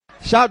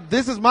Shout,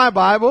 this is my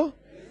Bible.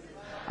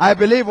 I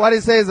believe what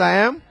it says I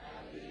am.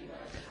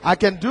 I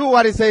can do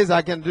what it says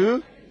I can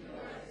do.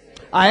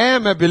 I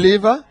am a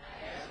believer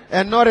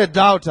and not a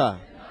doubter.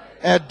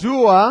 A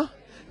doer,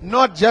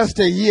 not just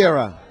a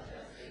hearer.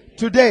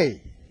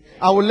 Today,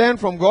 I will learn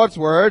from God's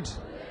word,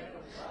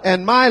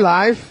 and my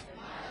life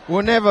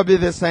will never be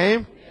the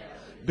same,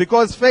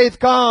 because faith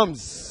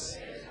comes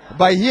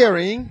by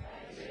hearing,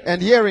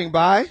 and hearing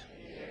by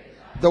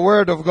the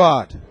word of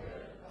God.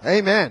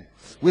 Amen.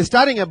 We're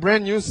starting a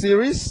brand new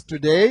series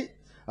today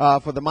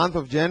for the month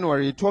of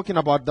January, talking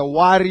about the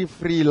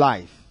worry-free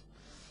life.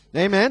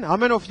 Amen. How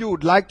many of you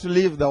would like to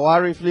live the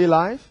worry-free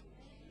life?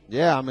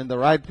 Yeah, I'm in the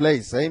right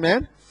place.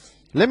 Amen.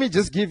 Let me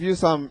just give you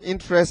some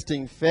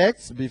interesting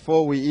facts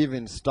before we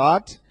even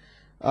start.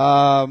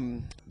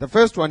 The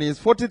first one is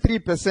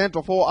 43%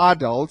 of all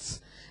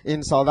adults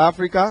in South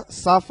Africa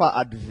suffer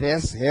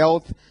adverse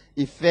health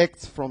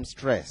effects from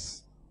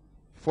stress.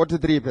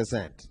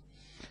 43%.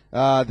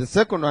 The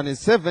second one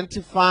is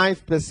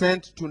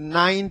 75% to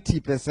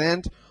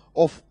 90%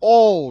 of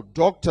all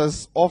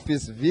doctors'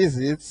 office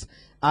visits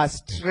are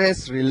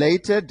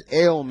stress-related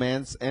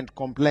ailments and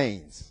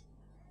complaints.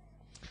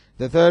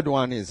 The third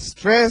one is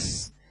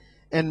stress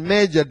and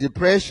major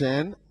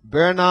depression,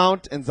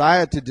 burnout,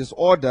 anxiety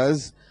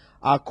disorders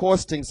are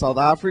costing South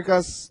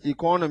Africa's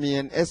economy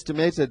an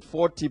estimated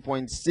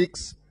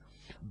 40.6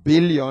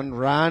 billion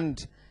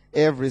rand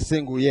every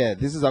single year.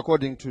 This is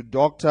according to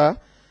Dr.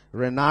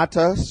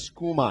 Renata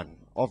Schoeman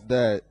of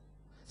the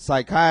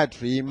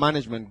Psychiatry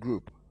Management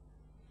Group.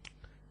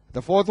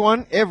 The fourth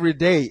one, every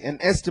day an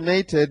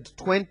estimated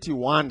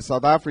 21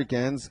 South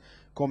Africans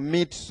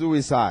commit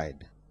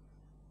suicide.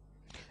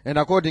 And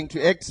according to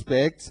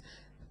experts,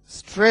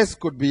 stress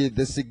could be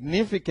the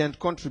significant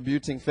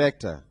contributing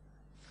factor.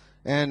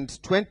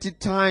 And 20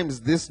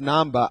 times this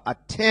number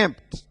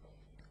attempt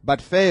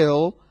but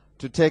fail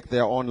to take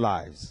their own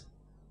lives.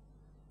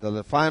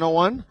 The final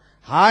one,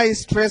 high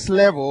stress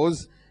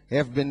levels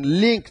have been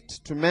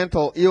linked to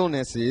mental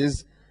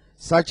illnesses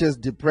such as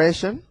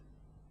depression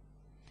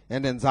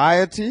and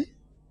anxiety,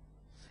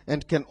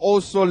 and can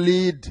also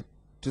lead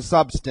to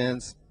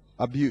substance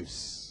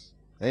abuse.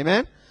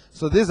 Amen?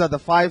 So these are the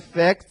 5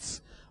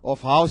 facts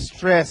of how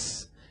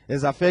stress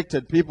has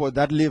affected people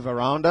that live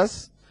around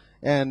us.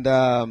 And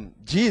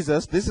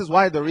Jesus, this is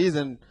why the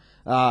reason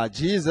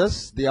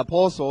Jesus, the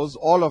apostles,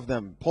 all of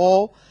them,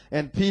 Paul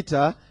and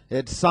Peter,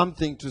 had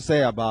something to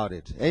say about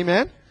it.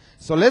 Amen?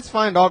 So let's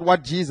find out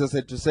what Jesus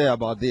had to say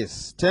about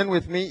this. Turn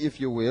with me,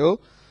 if you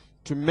will,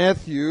 to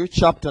Matthew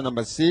chapter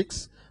number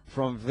 6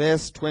 from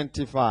verse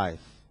 25.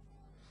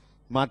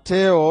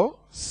 Matthew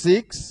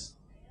 6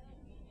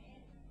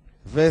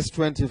 verse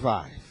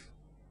 25.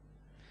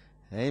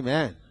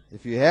 Amen.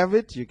 If you have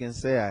it, you can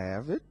say, I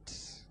have it.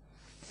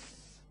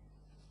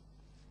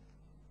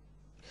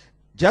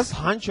 Just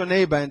hunch your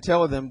neighbor and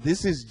tell them,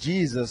 this is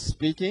Jesus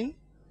speaking.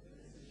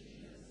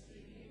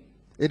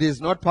 It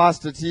is not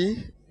Pastor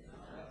T.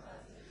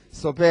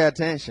 So pay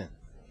attention.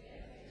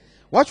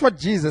 Watch what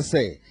Jesus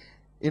said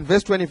in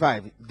verse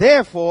 25.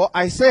 Therefore,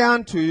 I say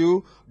unto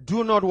you,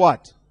 do not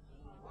what?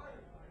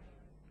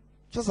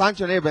 Just hunch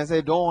your neighbor and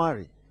say, don't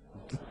worry.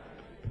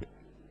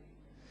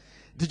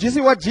 Did you see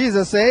what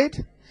Jesus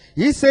said?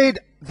 He said,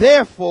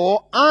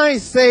 therefore, I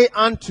say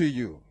unto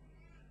you,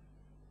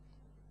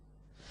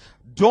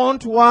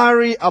 don't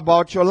worry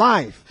about your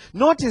life.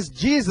 Notice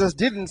Jesus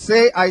didn't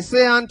say, I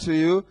say unto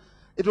you,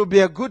 it will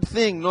be a good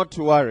thing not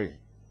to worry.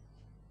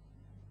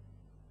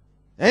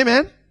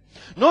 Amen?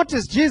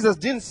 Notice Jesus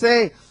didn't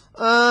say,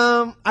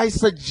 I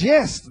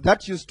suggest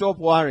that you stop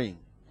worrying.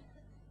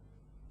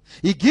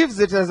 He gives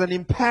it as an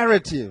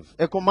imperative,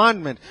 a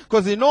commandment,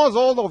 because he knows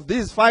all of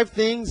these 5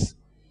 things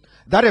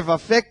that have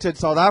affected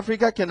South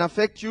Africa can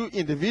affect you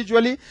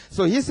individually.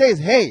 So he says,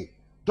 hey,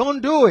 don't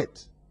do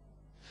it.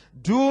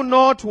 Do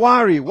not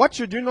worry. What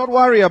should you not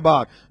worry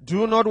about?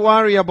 Do not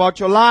worry about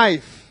your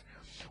life.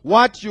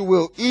 What you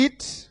will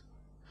eat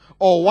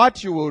or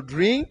what you will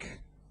drink.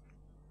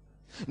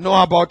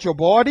 Nor about your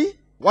body,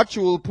 what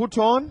you will put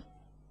on.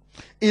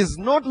 Is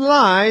not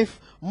life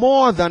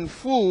more than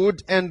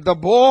food, and the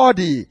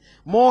body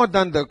more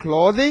than the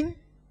clothing?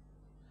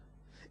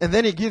 And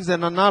then he gives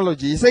an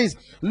analogy. He says,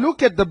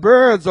 look at the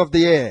birds of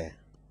the air.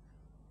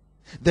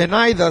 They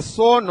neither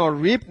sow nor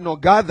reap nor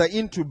gather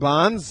into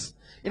barns.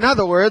 In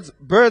other words,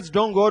 birds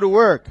don't go to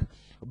work.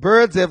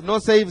 Birds have no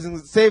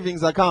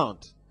savings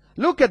account.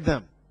 Look at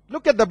them.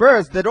 Look at the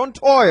birds. They don't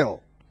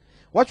toil.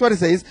 Watch what it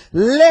says.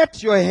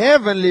 Let your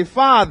heavenly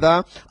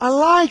Father, I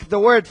like the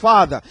word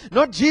Father.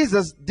 Not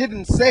Jesus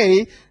didn't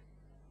say,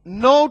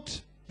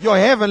 note your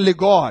heavenly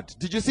God.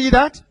 Did you see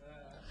that?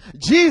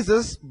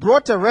 Jesus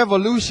brought a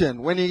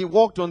revolution when he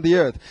walked on the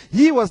earth.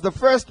 He was the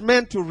first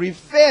man to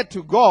refer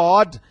to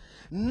God,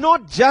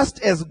 not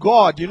just as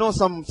God,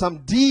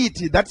 some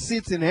deity that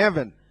sits in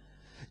heaven.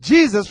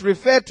 Jesus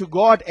referred to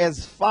God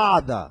as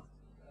Father.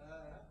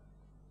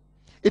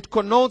 It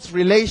connotes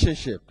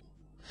relationship.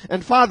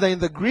 And Father in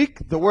the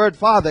Greek, the word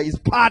Father is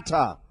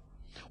pater.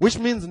 which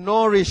means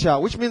nourisher,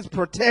 which means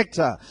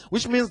protector,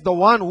 which means the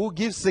one who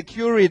gives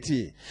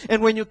security.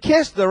 And when you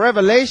catch the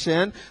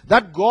revelation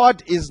that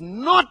God is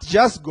not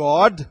just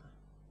God,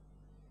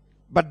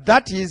 but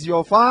that He is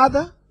your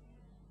Father,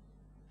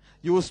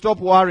 you will stop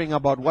worrying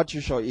about what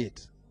you shall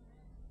eat.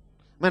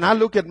 Man, I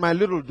look at my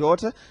little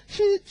daughter.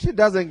 She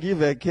doesn't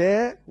give a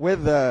care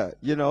whether,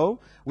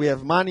 we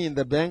have money in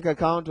the bank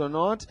account or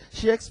not.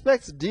 She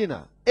expects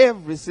dinner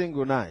every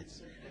single night.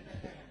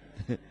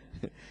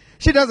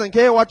 She doesn't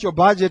care what your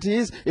budget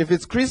is. If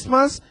it's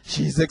Christmas,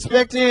 she's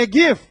expecting a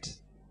gift.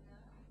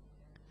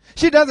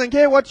 She doesn't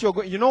care what you're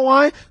going. You know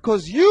why?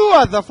 Because you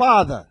are the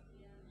Father.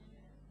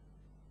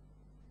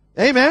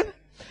 Amen?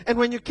 And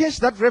when you catch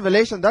that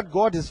revelation that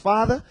God is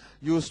Father,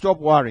 you will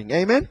stop worrying.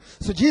 Amen?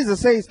 So Jesus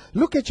says,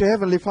 look at your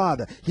Heavenly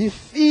Father. He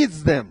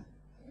feeds them.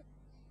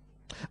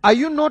 Are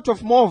you not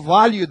of more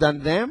value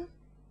than them?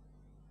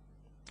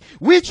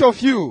 Which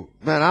of you,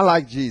 man, I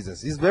like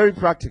Jesus. He's very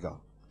practical.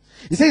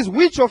 He says,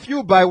 which of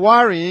you by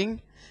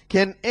worrying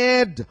can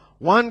add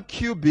 1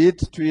 cubit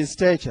to his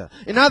stature?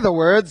 In other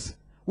words,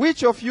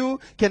 which of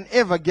you can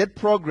ever get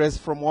progress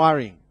from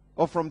worrying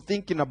or from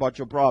thinking about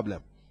your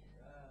problem?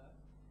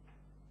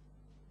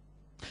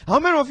 How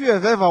many of you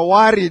have ever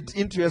worried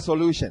into a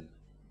solution?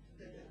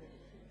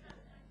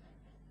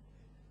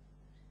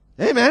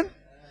 Amen?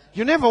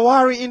 You never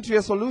worry into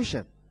a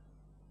solution.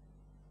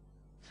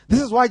 This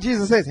is why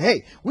Jesus says,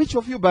 hey, which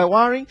of you by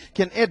worrying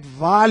can add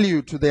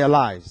value to their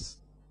lives?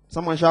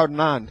 Someone shout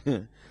none.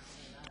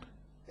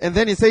 And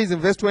then he says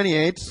in verse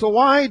 28, so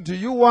why do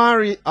you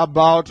worry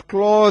about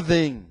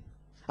clothing?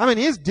 I mean,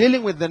 he's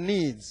dealing with the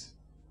needs.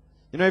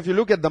 If you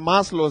look at the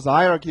Maslow's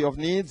hierarchy of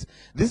needs,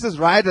 this is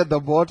right at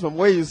the bottom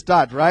where you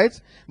start, right?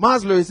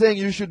 Maslow is saying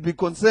you should be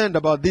concerned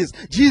about this.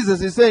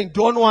 Jesus is saying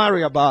don't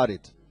worry about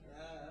it.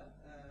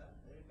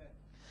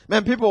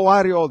 Man, people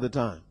worry all the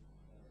time.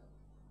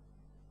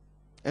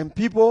 And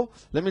people,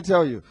 let me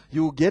tell you,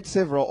 you get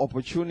several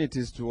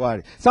opportunities to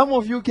worry. Some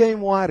of you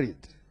came worried.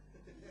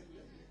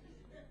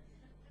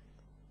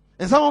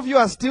 And some of you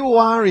are still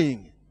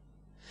worrying.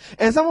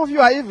 And some of you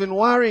are even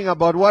worrying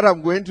about what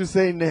I'm going to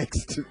say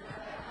next.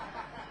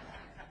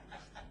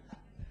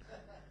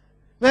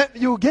 Man,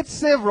 you get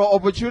several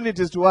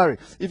opportunities to worry.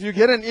 If you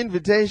get an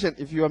invitation,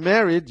 if you are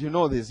married, you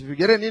know this. If you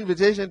get an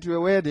invitation to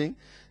a wedding,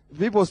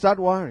 people start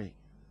worrying.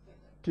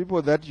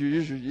 People that you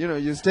usually,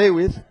 you stay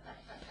with,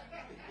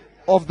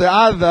 of the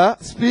other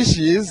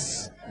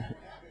species.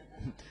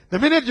 The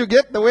minute you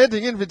get the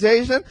wedding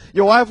invitation,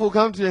 your wife will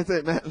come to you and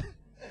say, man,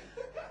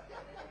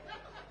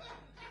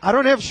 I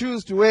don't have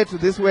shoes to wear to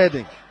this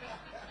wedding.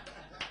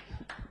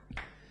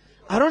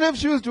 I don't have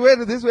shoes to wear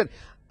to this wedding.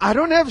 I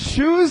don't have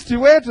shoes to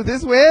wear to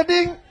this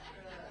wedding.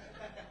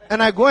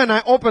 And I go and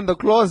I open the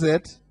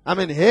closet.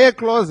 Hair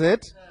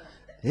closet.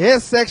 Hair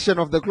section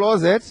of the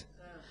closet.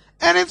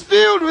 And it's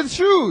filled with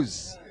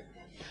shoes.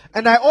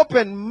 And I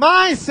open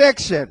my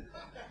section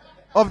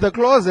of the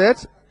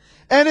closet.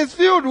 And it's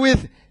filled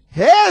with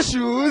hair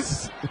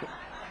shoes.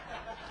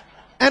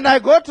 And I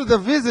go to the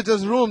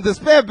visitor's room, the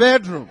spare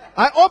bedroom.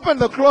 I open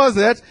the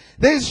closet.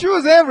 There's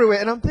shoes everywhere.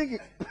 And I'm thinking,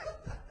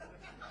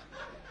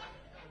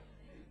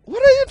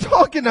 what are you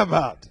talking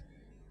about?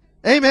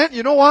 Amen.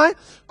 You know why?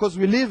 Because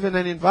we live in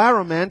an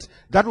environment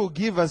that will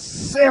give us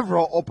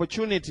several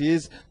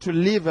opportunities to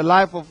live a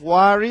life of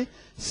worry,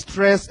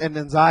 stress, and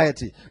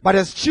anxiety. But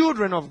as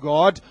children of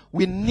God,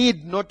 we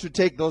need not to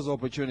take those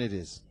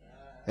opportunities.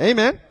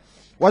 Amen.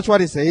 Watch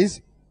what he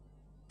says.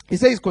 He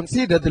says,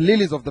 consider the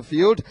lilies of the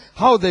field,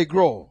 how they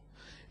grow.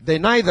 They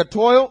neither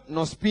toil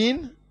nor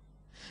spin.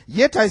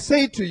 Yet I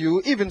say to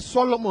you, even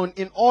Solomon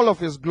in all of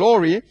his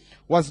glory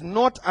was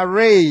not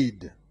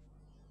arrayed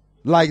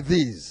like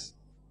these.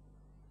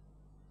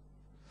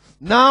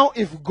 Now,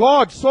 if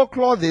God so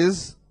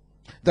clothes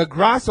the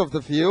grass of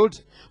the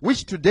field,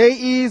 which today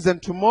is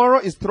and tomorrow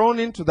is thrown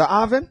into the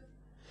oven,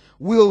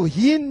 will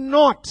he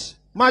not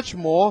much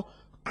more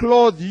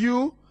clothe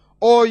you,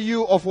 or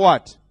you of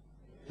what?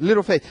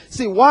 Little faith.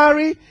 See,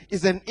 worry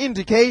is an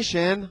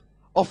indication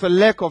of a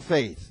lack of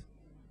faith.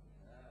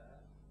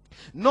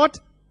 Not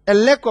a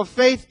lack of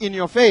faith in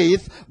your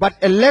faith, but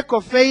a lack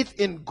of faith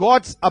in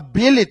God's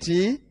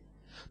ability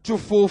to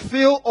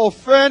fulfill or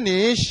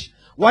furnish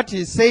what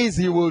He says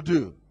He will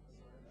do.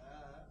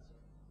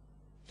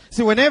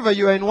 See, whenever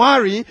you are in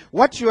worry,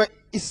 what you are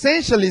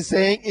essentially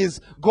saying is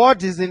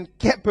God is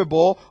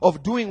incapable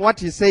of doing what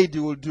He said He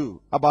will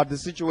do about the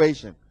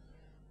situation.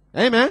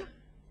 Amen?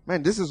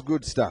 Man, this is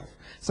good stuff.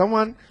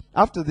 Someone,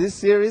 after this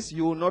series,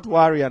 you will not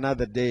worry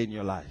another day in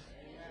your life.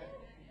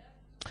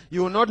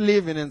 You will not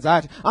live in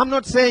anxiety. I'm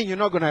not saying you're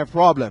not going to have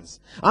problems.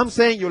 I'm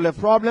saying you'll have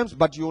problems,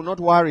 but you will not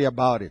worry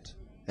about it.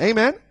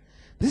 Amen?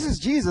 This is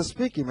Jesus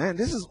speaking, man.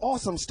 This is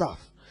awesome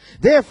stuff.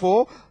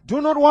 Therefore,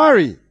 do not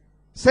worry,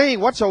 saying,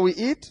 what shall we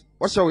eat?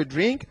 What shall we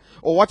drink?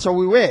 Or what shall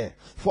we wear?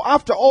 For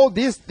after all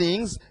these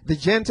things, the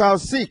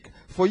Gentiles seek.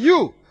 For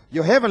you,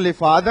 your heavenly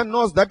Father,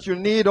 knows that you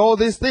need all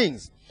these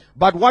things.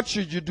 But what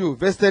should you do?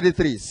 Verse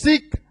 33.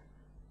 Seek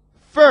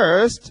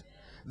first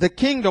the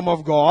kingdom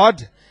of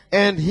God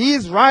and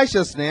his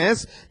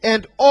righteousness,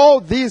 and all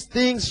these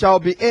things shall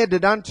be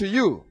added unto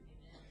you.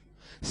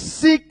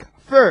 Seek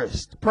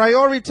first,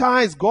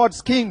 prioritize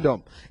God's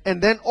kingdom,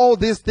 and then all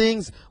these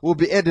things will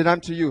be added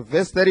unto you.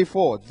 Verse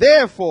 34.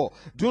 Therefore,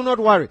 do not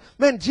worry.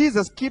 Man,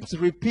 Jesus keeps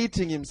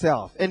repeating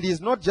himself, and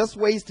he's not just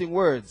wasting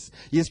words.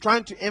 He's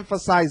trying to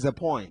emphasize a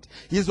point.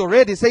 He's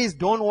already says,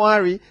 don't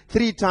worry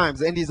 3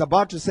 times, and he's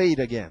about to say it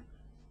again.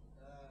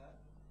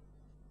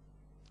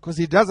 Because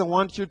he doesn't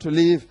want you to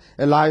live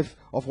a life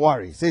of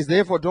worry. He says,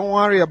 therefore, don't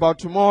worry about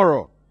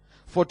tomorrow.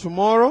 For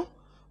tomorrow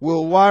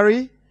will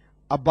worry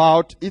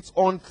about its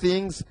own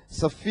things.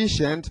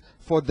 Sufficient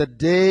for the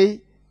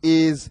day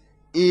is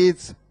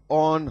its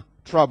own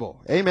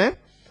trouble. Amen.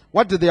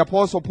 What did the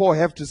Apostle Paul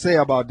have to say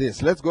about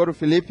this? Let's go to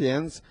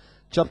Philippians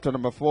chapter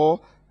number 4,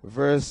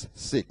 verse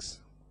 6.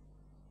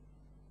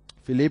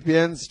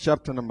 Philippians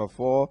chapter number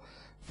 4,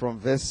 from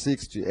verse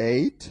 6 to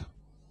 8.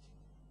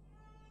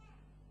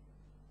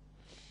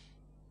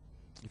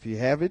 If you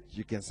have it,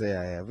 you can say,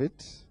 I have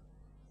it.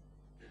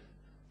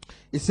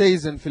 It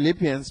says in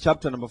Philippians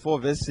chapter number 4,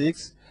 verse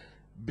 6,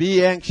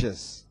 be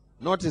anxious.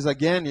 Notice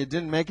again, he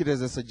didn't make it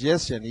as a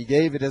suggestion. He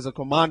gave it as a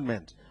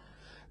commandment.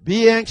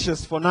 Be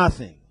anxious for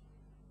nothing,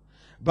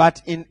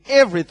 but in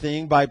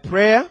everything by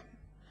prayer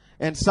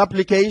and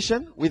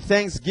supplication with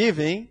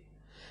thanksgiving,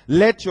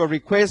 let your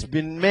requests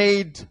be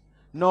made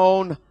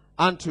known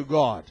unto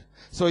God.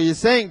 So he's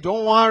saying,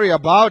 don't worry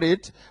about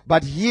it,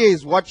 but here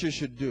is what you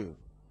should do.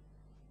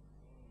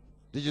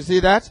 Did you see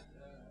that?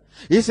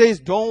 He says,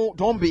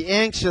 don't be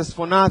anxious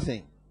for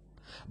nothing,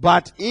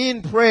 but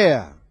in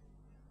prayer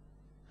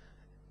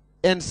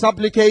and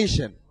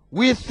supplication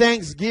with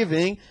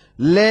thanksgiving,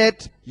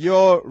 let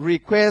your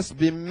requests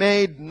be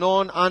made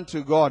known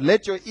unto God.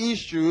 Let your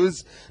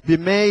issues be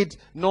made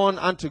known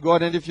unto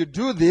God. And if you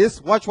do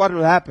this, watch what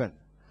will happen.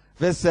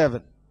 Verse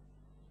 7.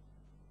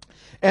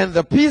 And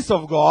the peace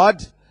of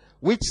God,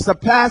 which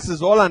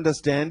surpasses all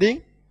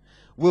understanding,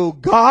 will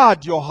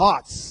guard your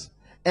hearts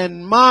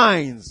and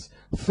minds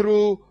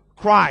through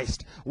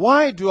Christ.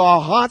 Why do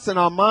our hearts and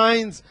our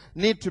minds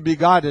need to be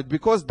guarded?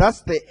 Because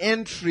that's the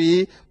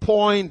entry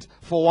point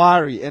for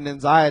worry and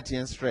anxiety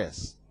and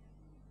stress.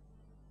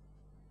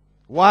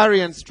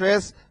 Worry and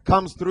stress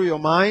comes through your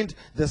mind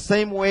the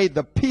same way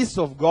the peace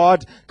of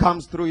God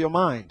comes through your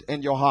mind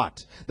and your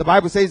heart. The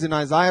Bible says in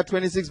Isaiah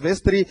 26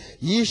 verse 3,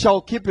 ye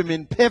shall keep him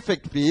in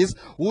perfect peace,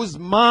 whose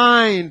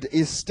mind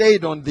is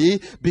stayed on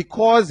thee,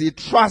 because he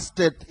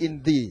trusteth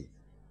in thee.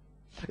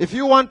 If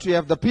you want to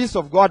have the peace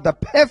of God, the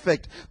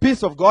perfect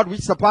peace of God,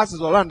 which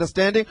surpasses all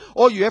understanding,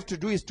 all you have to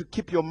do is to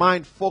keep your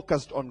mind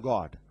focused on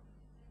God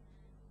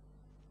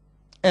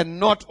and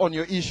not on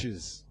your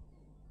issues.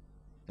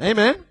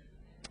 Amen?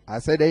 I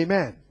said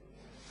amen.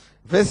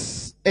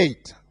 Verse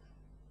 8.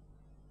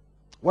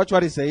 Watch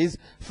what he says.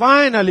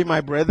 Finally, my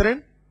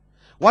brethren,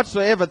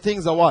 whatsoever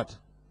things are what?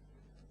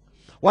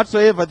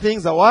 Whatsoever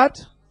things are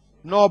what?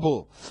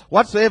 Noble.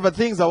 Whatsoever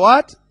things are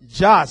what?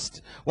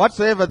 Just.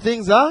 Whatsoever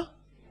things are?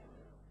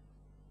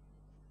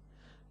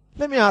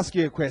 Let me ask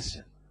you a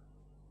question.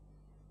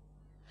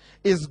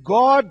 Is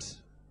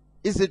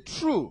it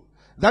true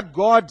that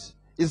God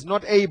is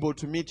not able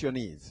to meet your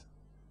needs?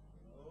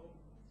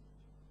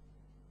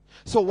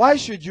 So why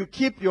should you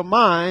keep your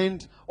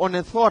mind on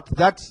a thought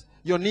that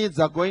your needs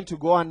are going to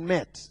go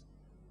unmet?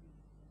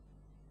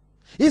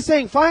 He's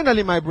saying,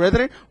 finally, my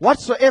brethren,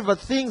 whatsoever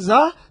things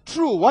are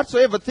true,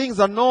 whatsoever things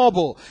are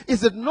noble.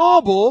 Is it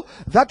noble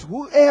that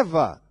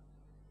whoever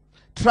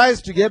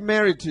tries to get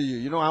married to you?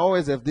 You know, I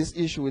always have this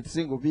issue with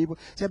single people.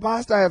 Say,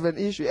 Pastor, I have an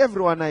issue.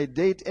 Everyone I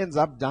date ends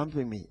up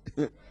dumping me.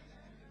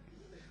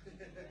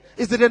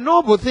 Is it a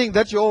noble thing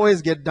that you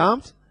always get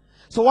dumped?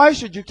 So why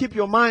should you keep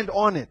your mind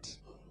on it?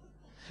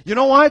 You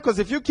know why? Because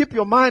if you keep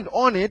your mind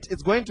on it,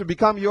 it's going to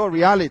become your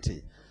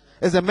reality.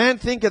 As a man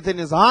thinketh in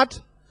his heart,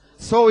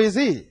 so is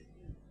he.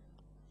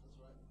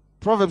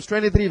 Proverbs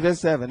 23 verse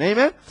 7.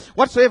 Amen?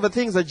 Whatsoever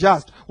things are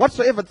just,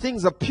 whatsoever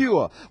things are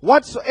pure,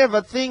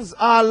 whatsoever things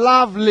are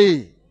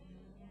lovely.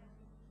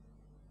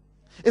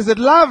 Is it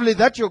lovely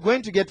that you're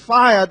going to get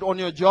fired on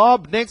your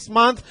job next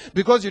month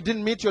because you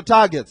didn't meet your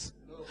targets?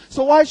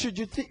 So why should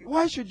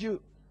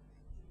you?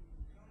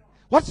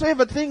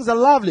 Whatsoever things are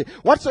lovely,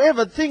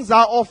 whatsoever things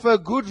are of a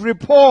good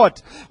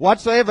report,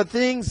 whatsoever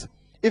things,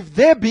 if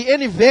there be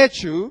any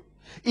virtue,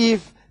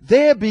 if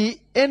there be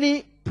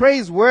any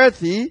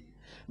praiseworthy,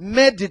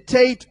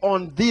 meditate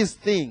on these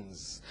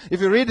things.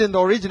 If you read in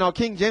the original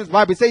King James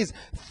Bible, it says,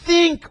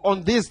 think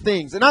on these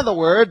things. In other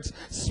words,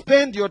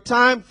 spend your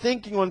time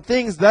thinking on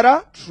things that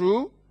are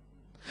true,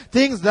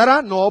 things that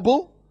are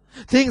noble,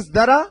 things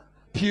that are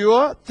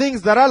pure,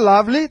 things that are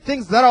lovely,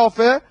 things that are of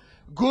a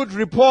good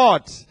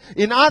report.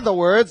 In other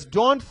words,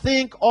 don't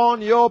think on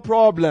your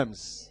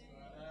problems.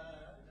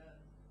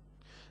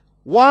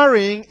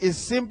 Worrying is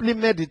simply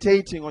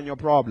meditating on your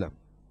problem.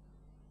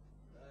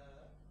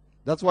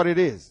 That's what it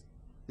is.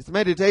 It's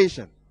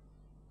meditation.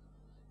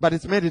 But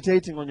it's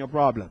meditating on your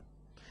problem.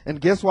 And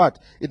guess what?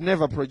 It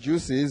never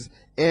produces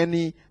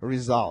any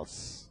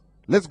results.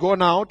 Let's go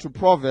now to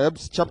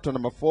Proverbs chapter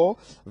number 4,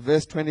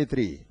 verse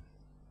 23.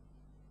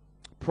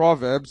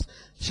 Proverbs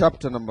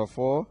chapter number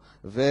 4,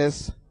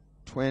 verse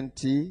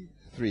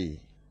 23.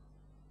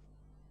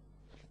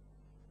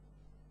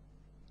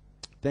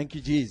 Thank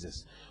you,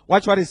 Jesus.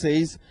 Watch what it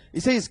says.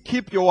 It says,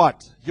 keep your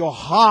what? Your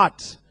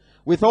heart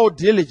with all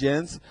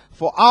diligence,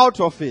 for out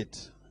of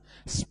it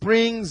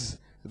springs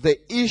the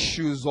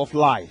issues of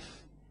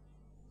life.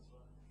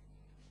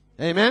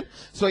 Amen.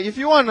 So if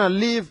you want to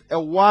live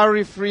a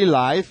worry-free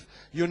life,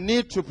 you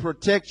need to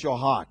protect your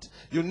heart.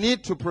 You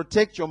need to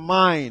protect your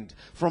mind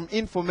from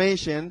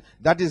information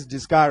that is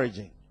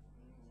discouraging.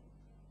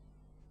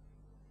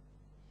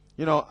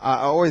 You know, I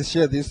always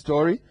share this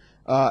story.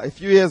 A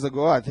few years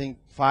ago, I think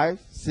 5,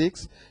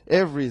 6,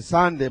 every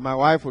Sunday my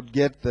wife would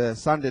get the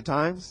Sunday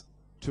Times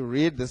to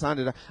read the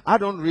Sunday Times. I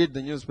don't read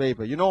the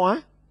newspaper. You know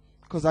why?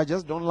 Because I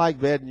just don't like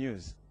bad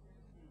news.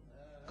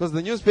 Because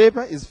the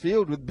newspaper is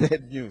filled with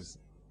bad news.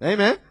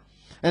 Amen?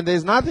 And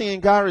there's nothing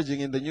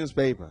encouraging in the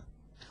newspaper.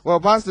 Well,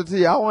 Pastor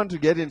T, I want to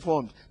get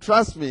informed.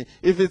 Trust me,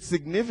 if it's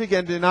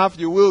significant enough,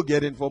 you will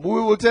get informed.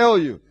 We will tell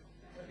you.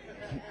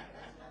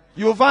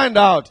 You will find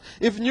out.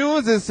 If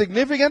news is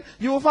significant,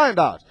 you will find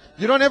out.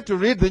 You don't have to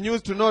read the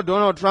news to know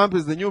Donald Trump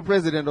is the new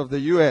president of the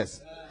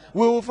U.S.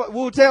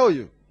 We'll tell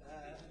you.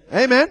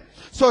 Amen?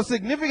 So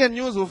significant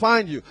news will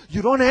find you.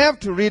 You don't have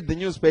to read the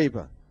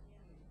newspaper.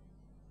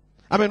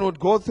 I mean, we'd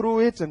go through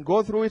it, and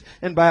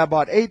by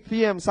about 8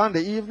 p.m.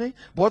 Sunday evening,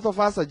 both of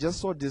us are just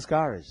so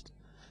discouraged.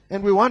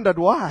 And we wondered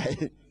why.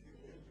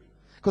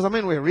 Because, I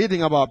mean, we're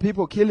reading about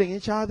people killing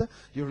each other.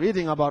 You're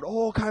reading about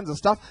all kinds of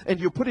stuff. And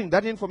you're putting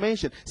that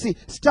information. See,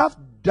 stuff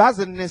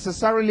doesn't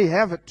necessarily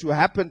have to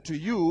happen to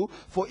you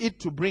for it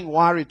to bring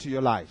worry to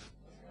your life.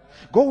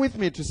 Go with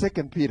me to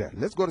 2 Peter.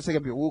 Let's go to 2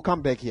 Peter. We'll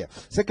come back here.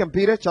 2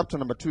 Peter chapter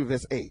number 2,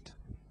 verse 8.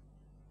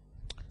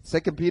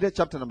 2 Peter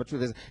chapter number 2,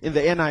 verse in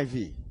the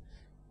NIV.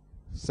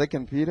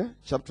 2 Peter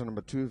chapter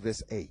number 2,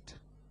 verse 8.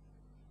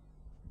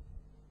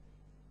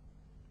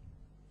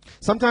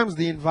 Sometimes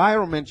the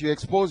environment you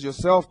expose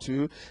yourself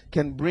to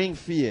can bring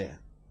fear,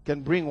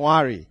 can bring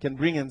worry, can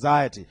bring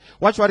anxiety.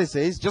 Watch what it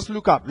says. Just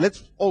look up.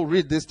 Let's all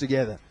read this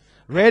together.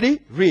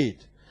 Ready?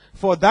 Read.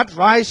 For that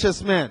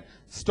righteous man,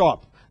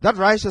 stop. That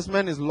righteous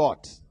man is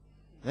Lot.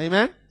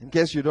 Amen? In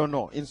case you don't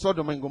know. In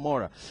Sodom and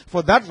Gomorrah.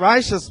 For that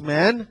righteous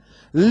man,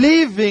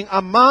 living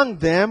among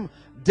them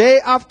day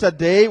after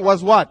day,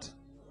 was what?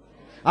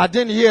 I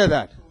didn't hear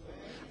that.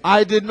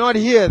 I did not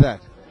hear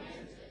that.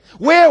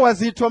 Where was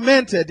he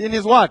tormented? In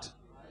his what?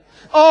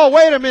 Oh,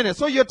 wait a minute.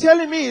 So you're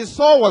telling me his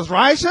soul was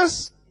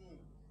righteous?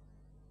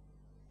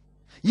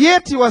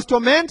 Yet he was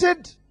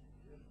tormented?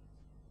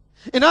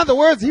 In other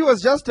words, he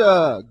was just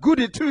a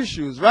goody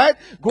two-shoes, right?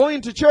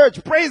 Going to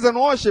church, praise and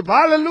worship,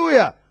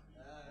 hallelujah.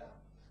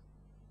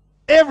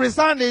 Every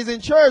Sunday he's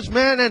in church,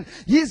 man, and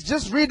he's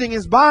just reading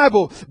his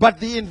Bible. But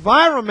the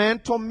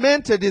environment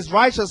tormented his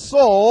righteous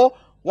soul,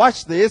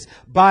 watch this,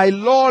 by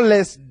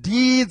lawless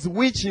deeds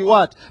which he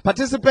what?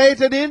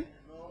 Participated in?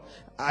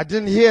 I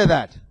didn't hear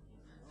that.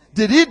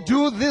 Did he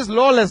do these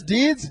lawless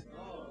deeds?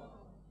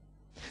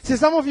 See,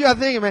 some of you are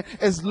thinking, man,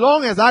 as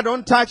long as I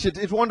don't touch it,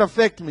 it won't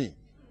affect me.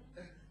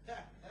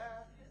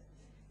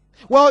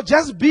 Well,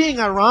 just being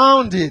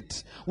around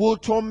it will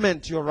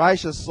torment your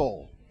righteous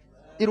soul.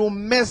 It will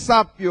mess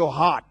up your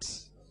heart.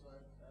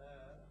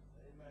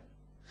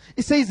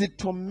 It says it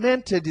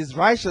tormented his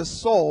righteous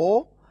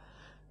soul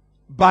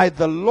by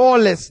the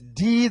lawless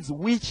deeds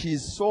which he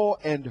saw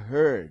and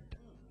heard.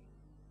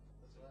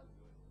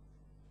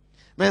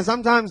 Man,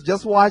 sometimes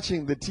just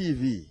watching the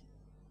TV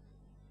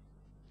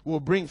will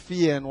bring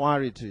fear and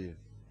worry to you.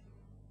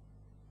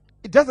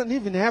 It doesn't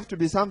even have to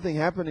be something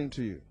happening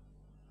to you.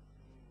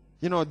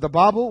 You know, the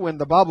bubble, when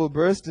the bubble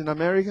burst in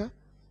America,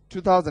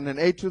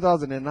 2008,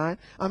 2009,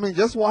 I mean,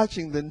 just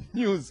watching the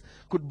news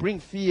could bring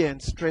fear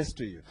and stress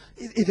to you.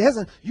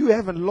 You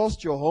haven't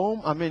lost your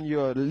home. I mean,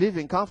 you're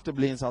living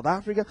comfortably in South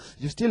Africa.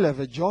 You still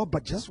have a job,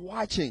 but just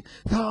watching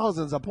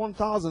thousands upon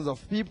thousands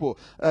of people,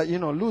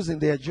 losing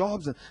their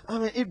jobs. I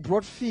mean, it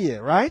brought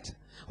fear, right?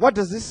 What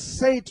does this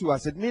say to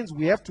us? It means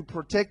we have to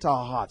protect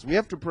our hearts. We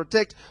have to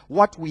protect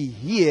what we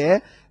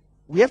hear.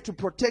 We have to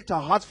protect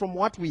our hearts from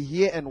what we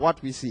hear and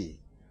what we see.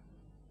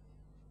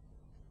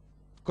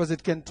 Because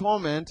it can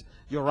torment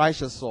your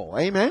righteous soul.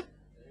 Amen?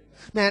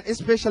 Man,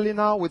 especially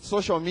now with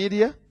social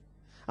media.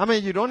 I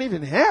mean, you don't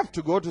even have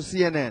to go to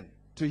CNN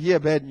to hear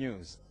bad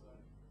news.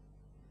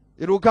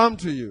 It will come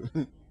to you.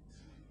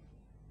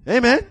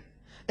 Amen?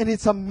 And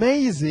it's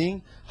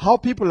amazing how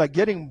people are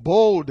getting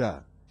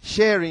bolder,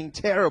 sharing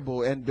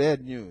terrible and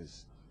bad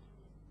news.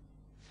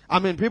 I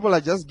mean, people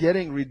are just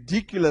getting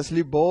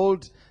ridiculously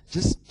bold.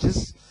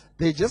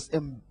 They just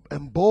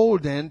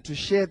emboldened to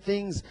share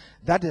things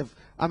that have,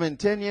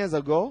 10 years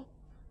ago,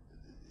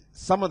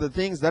 some of the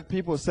things that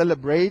people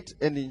celebrate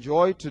and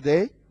enjoy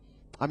today,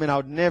 I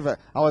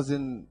was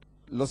in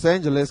Los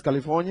Angeles,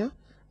 California,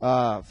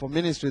 for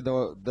ministry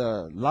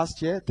the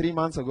last year, 3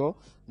 months ago,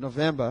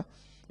 November,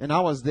 and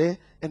I was there,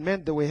 and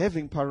man, they were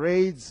having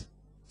parades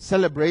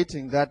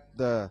celebrating that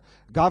the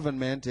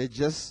government had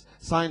just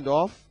signed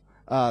off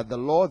the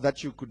law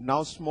that you could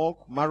now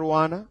smoke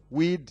marijuana,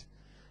 weed,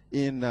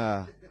 in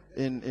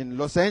in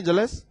Los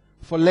Angeles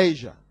for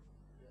leisure.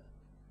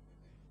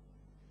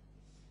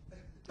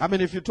 I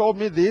mean, if you told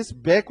me this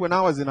back when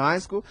I was in high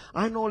school,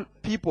 I know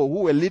people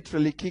who were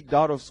literally kicked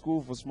out of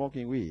school for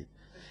smoking weed.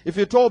 If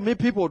you told me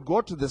people would go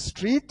to the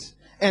street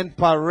and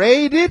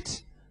parade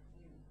it,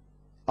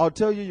 I'll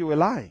tell you were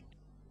lying.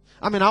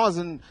 I mean, I was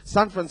in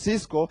San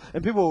Francisco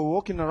and people were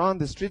walking around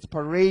the streets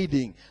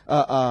parading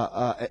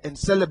and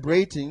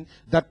celebrating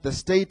that the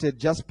state had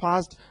just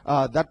passed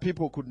that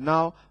people could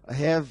now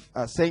have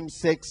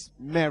same-sex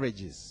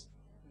marriages.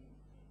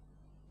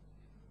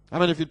 I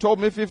mean, if you told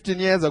me 15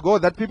 years ago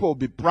that people would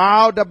be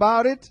proud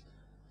about it,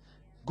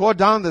 go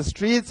down the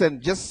streets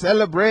and just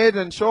celebrate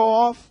and show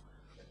off,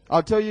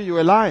 I'll tell you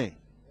were lying.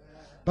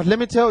 But let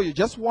me tell you,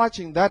 just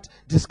watching that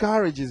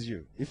discourages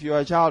you if you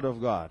are a child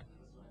of God.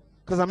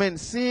 Because, I mean,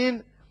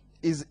 sin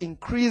is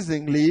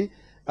increasingly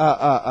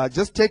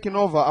just taking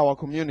over our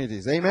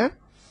communities. Amen?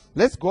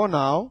 Let's go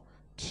now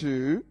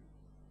to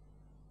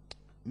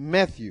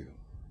Matthew,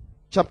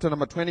 chapter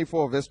number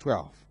 24, verse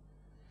 12.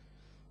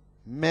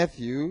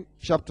 Matthew,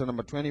 chapter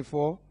number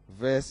 24,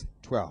 verse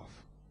 12.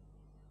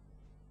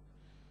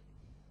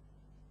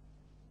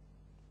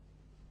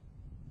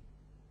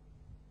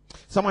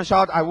 Someone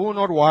shout, I will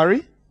not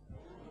worry.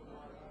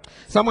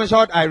 Someone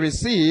shout, I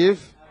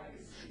receive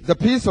the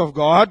peace of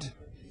God,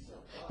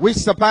 which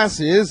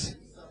surpasses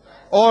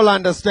all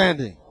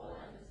understanding.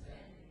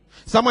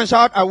 Someone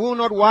shout, I will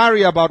not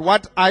worry about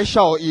what I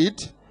shall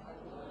eat,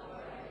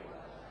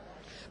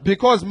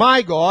 because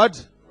my God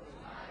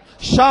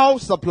shall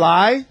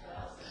supply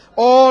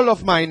all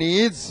of my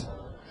needs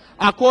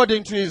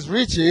according to his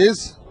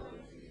riches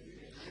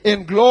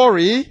in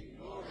glory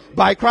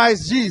by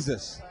Christ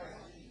Jesus.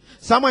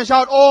 Someone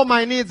shout, all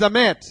my needs are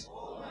met.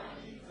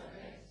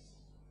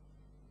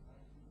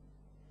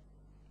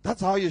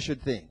 That's how you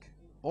should think.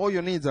 All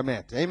your needs are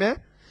met.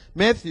 Amen?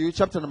 Matthew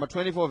chapter number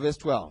 24 verse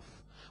 12.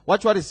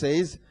 Watch what it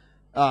says.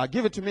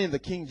 Give it to me in the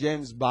King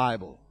James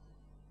Bible.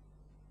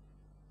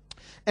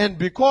 And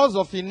because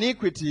of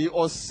iniquity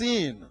or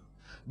sin,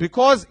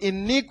 because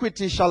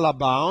iniquity shall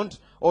abound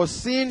or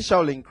sin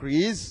shall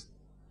increase,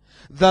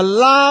 the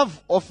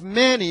love of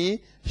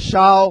many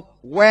shall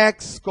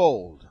wax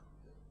cold.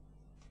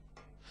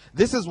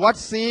 This is what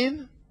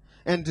sin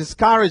and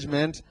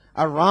discouragement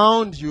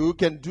around you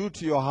can do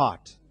to your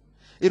heart.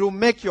 It will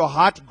make your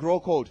heart grow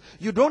cold.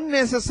 You don't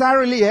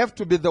necessarily have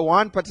to be the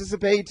one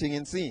participating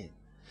in sin.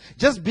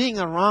 Just being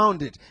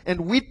around it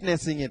and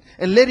witnessing it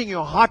and letting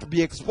your heart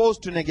be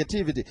exposed to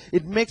negativity,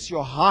 it makes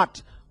your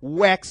heart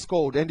wax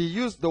cold. And he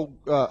used the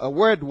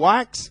word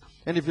wax,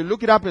 and if you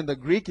look it up in the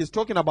Greek, he's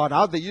talking about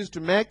how they used to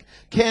make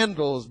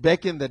candles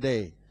back in the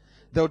day.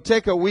 They'll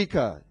take a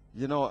wicker,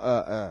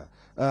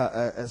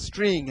 a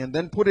string, and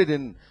then put it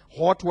in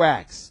hot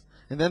wax,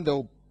 and then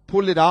they'll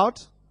pull it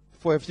out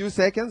for a few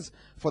seconds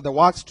for the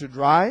wax to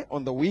dry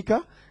on the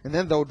wicker, and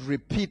then they would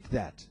repeat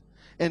that.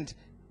 And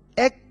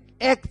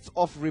acts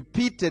of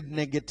repeated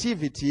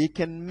negativity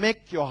can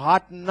make your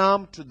heart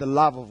numb to the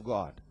love of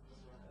God.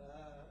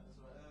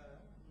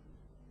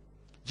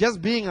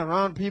 Just being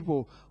around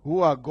people who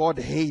are God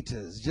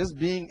haters, just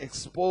being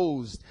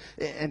exposed,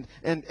 and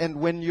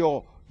when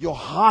your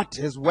heart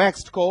has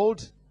waxed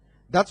cold,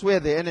 that's where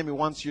the enemy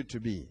wants you to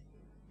be,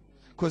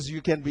 because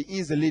you can be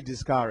easily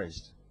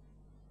discouraged.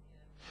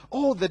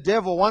 All the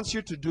devil wants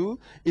you to do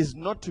is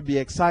not to be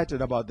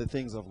excited about the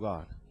things of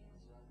God.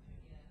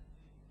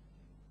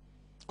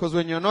 Because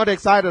when you're not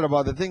excited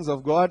about the things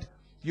of God,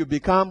 you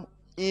become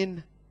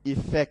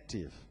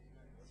ineffective.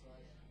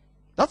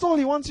 That's all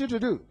he wants you to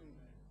do.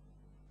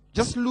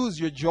 Just lose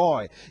your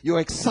joy, your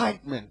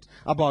excitement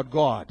about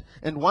God.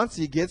 And once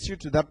he gets you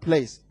to that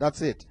place,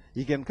 that's it.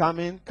 He can come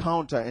in,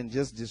 counter, and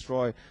just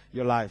destroy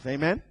your life.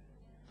 Amen?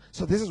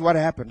 So this is what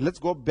happened. Let's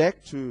go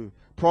back to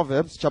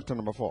Proverbs chapter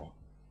number 4.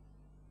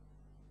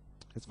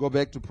 Let's go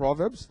back to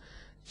Proverbs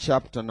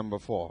chapter number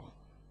 4.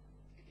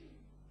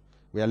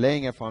 We are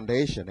laying a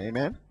foundation.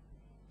 Amen?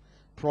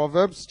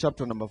 Proverbs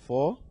chapter number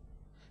 4,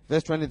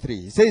 verse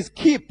 23. It says,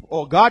 keep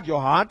or guard your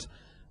heart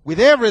with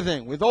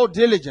everything, with all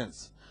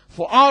diligence.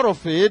 For out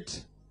of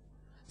it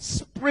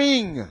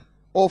spring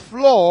or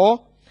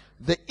flow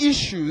the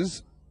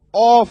issues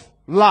of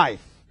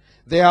life.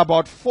 There are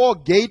about 4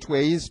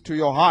 gateways to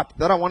your heart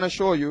that I want to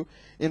show you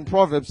in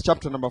Proverbs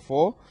chapter number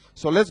 4.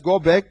 So let's go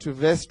back to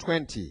verse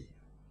 20.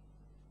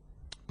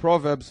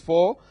 Proverbs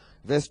 4,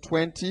 verse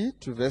 20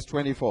 to verse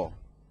 24.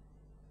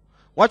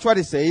 Watch what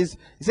it says.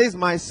 It says,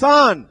 my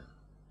son,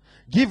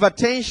 give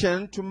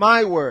attention to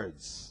my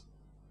words.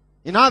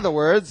 In other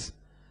words,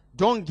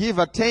 don't give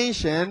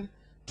attention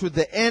to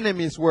the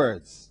enemy's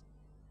words.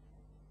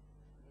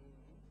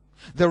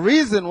 The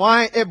reason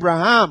why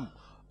Abraham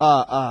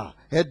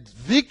had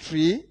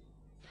victory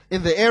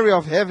in the area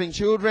of having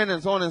children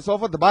and so on and so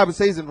forth, the Bible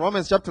says in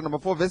Romans chapter number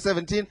 4, verse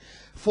 17,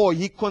 for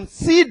he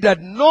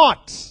considered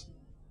not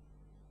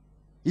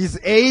his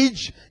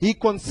age, he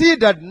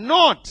considered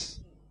not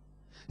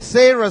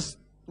Sarah's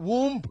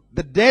womb,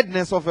 the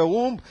deadness of a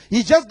womb.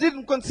 He just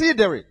didn't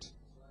consider it.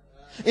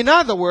 In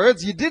other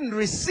words, he didn't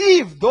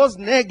receive those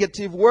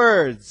negative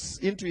words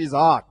into his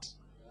heart.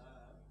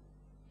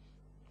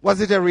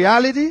 Was it a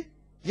reality?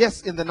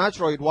 Yes, in the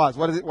natural it was.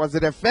 Was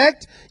it a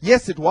fact?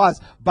 Yes, it was.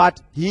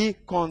 But he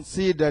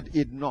considered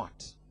it not.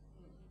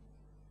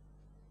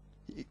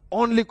 He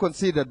only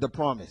considered the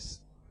promise.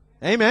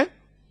 Amen?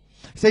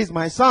 He says,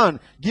 my son,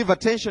 give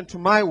attention to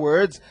my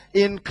words.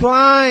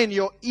 Incline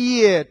your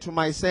ear to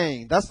my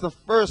saying. That's the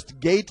first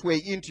gateway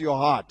into your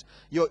heart.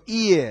 Your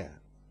ear.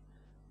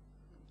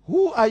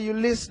 Who are you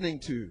listening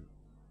to?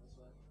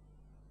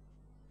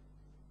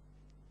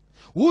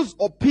 Whose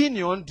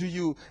opinion do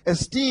you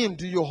esteem,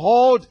 do you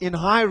hold in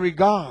high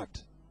regard?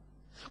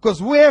 Because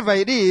whoever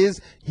it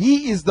is,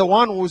 he is the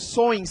one who's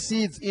sowing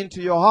seeds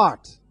into your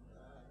heart.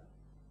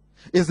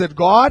 Is it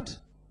God?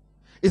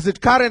 Is it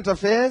current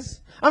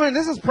affairs? I mean,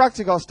 this is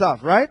practical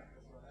stuff, right?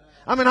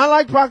 I mean, I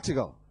like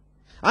practical.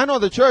 I know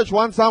the church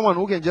wants someone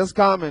who can just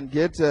come and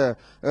get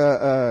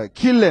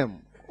kill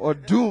them or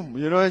doom,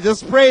 and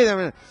just spray them.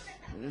 And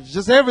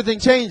just everything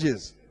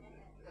changes.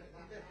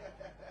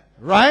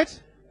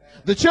 Right?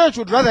 The church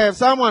would rather have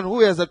someone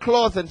who has a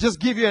cloth and just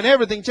give you and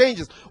everything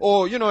changes.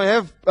 Or,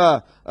 have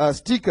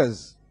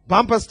stickers,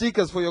 bumper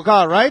stickers for your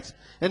car, right?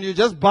 And you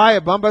just buy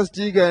a bumper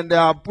sticker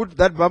and put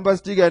that bumper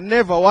sticker and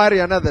never worry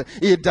another.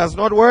 It does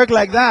not work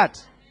like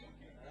that.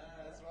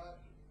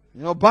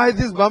 Buy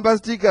these bumper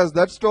stickers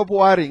that stop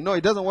worrying. No,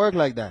 it doesn't work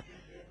like that.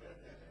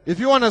 If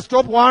you want to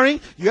stop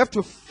worrying, you have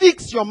to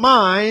fix your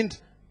mind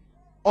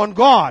on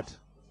God.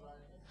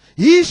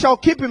 He shall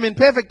keep him in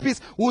perfect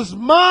peace, whose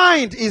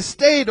mind is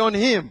stayed on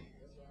him.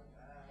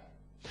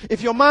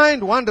 If your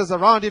mind wanders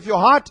around, if your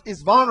heart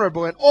is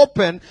vulnerable and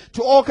open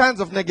to all kinds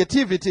of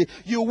negativity,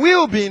 you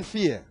will be in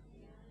fear.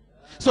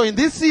 So in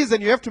this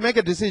season, you have to make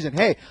a decision.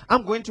 Hey,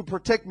 I'm going to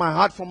protect my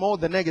heart from all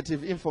the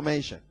negative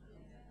information.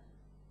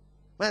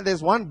 Man,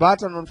 there's one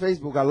button on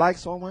Facebook I like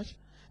so much.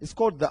 It's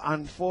called the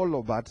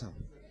unfollow button.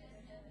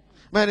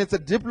 Man, it's a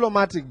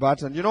diplomatic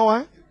button. You know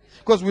why?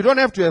 Because we don't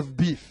have to have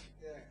beef.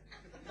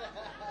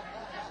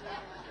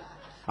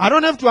 I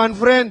don't have to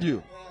unfriend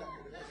you.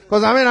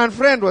 Because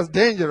unfriend was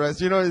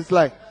dangerous. It's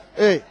like,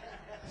 hey,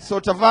 so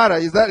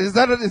Tavara, is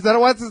that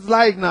what it's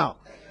like now?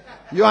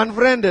 You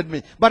unfriended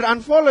me. But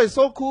unfollow is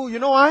so cool. You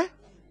know why?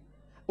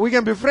 We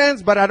can be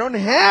friends, but I don't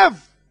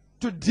have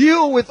to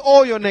deal with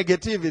all your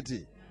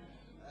negativity.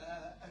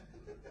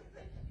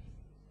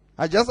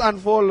 I just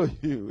unfollow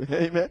you.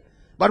 Amen.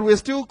 But we're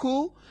still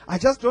cool. I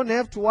just don't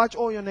have to watch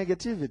all your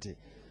negativity.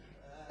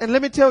 And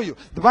let me tell you,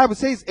 the Bible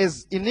says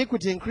as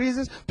iniquity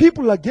increases,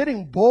 people are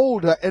getting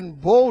bolder and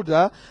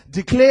bolder,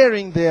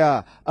 declaring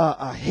their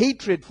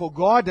hatred for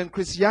God and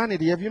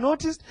Christianity. Have you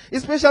noticed?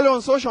 Especially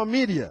on social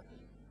media.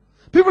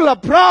 People are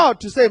proud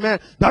to say, man,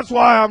 that's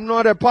why I'm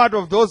not a part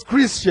of those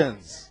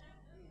Christians.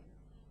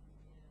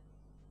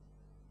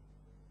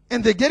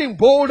 And they're getting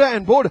bolder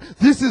and bolder.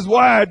 This is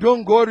why I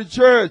don't go to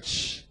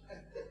church.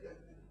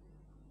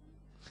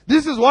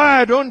 This is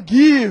why I don't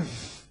give.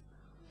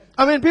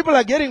 People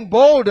are getting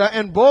bolder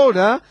and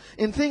bolder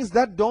in things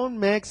that don't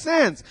make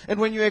sense. And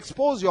when you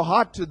expose your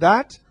heart to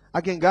that,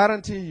 I can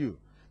guarantee you,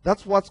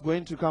 that's what's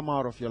going to come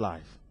out of your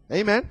life.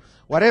 Amen?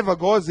 Whatever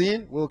goes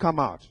in will come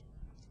out.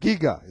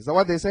 Giga. Is that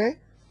what they say?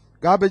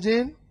 Garbage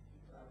in?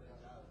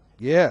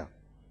 Yeah.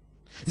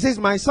 He says,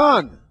 my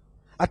son,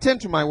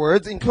 attend to my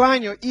words,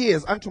 incline your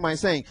ears unto my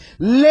saying.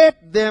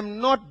 Let them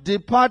not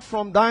depart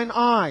from thine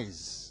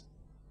eyes.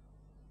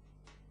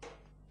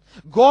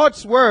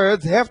 God's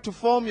words have to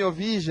form your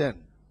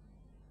vision.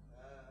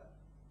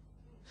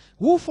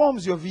 Who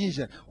forms your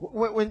vision?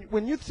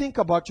 When you think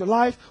about your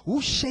life,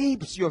 who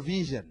shapes your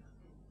vision?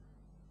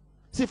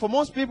 See, for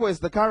most people, it's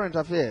the current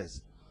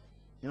affairs.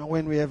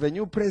 When we have a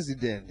new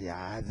president,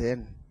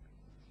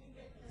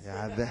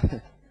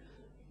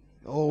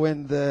 or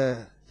when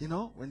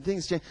when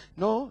things change.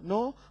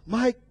 No,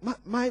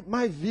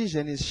 my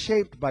vision is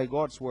shaped by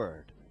God's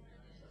word.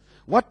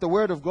 What the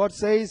word of God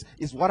says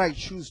is what I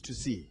choose to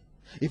see.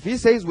 If he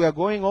says we are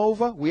going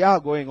over, we are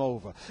going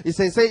over. If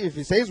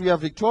he says we are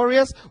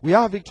victorious, we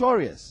are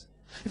victorious.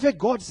 In fact,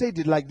 God said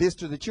it like this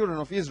to the children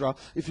of Israel.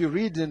 If you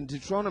read in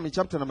Deuteronomy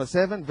chapter number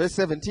 7, verse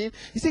 17,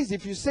 he says,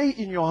 if you say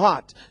in your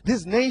heart,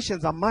 these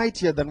nations are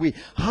mightier than we,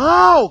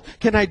 how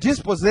can I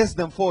dispossess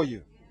them for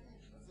you?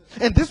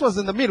 And this was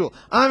in the middle.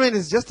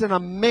 It's just an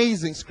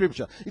amazing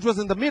scripture. It was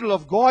in the middle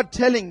of God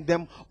telling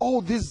them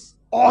all these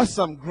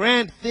awesome,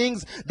 grand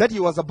things that he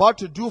was about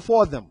to do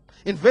for them.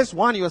 In verse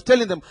 1, he was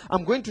telling them,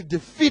 I'm going to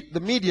defeat the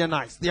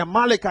Midianites, the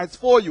Amalekites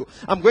for you.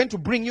 I'm going to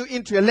bring you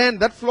into a land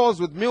that flows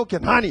with milk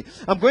and honey.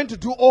 I'm going to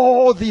do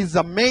all these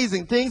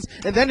amazing things.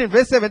 And then in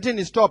verse 17,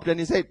 he stopped and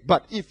he said,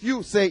 but if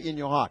you say in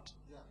your heart.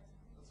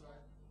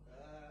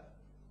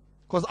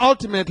 Because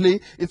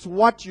ultimately, it's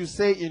what you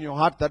say in your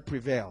heart that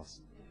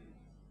prevails.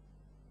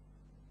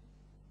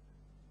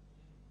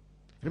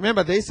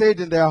 Remember, they said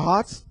in their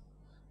hearts,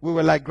 we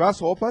were like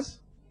grasshoppers.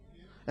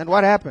 And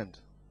what happened?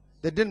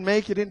 They didn't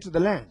make it into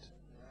the land.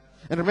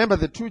 And remember,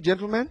 the two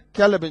gentlemen,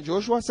 Caleb and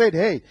Joshua, said,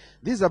 hey,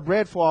 these are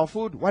bread for our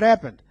food. What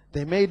happened?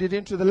 They made it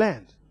into the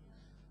land.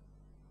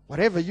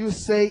 Whatever you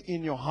say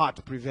in your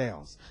heart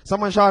prevails.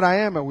 Someone shout, I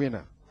am a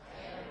winner.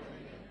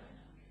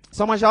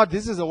 Someone shout,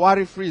 this is a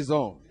worry-free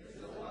zone.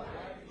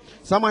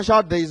 Someone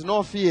shout, there is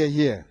no fear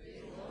here.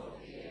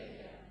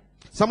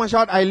 Someone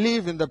shout, I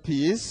live in the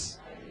peace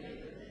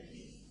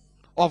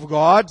of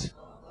God,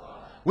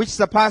 which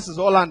surpasses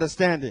all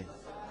understanding.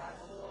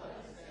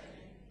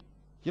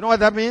 You know what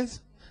that means?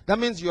 That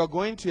means you are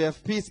going to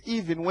have peace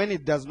even when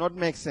it does not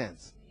make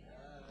sense.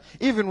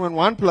 Even when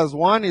 1 +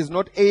 1 is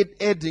not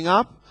adding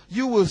up,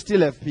 you will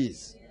still have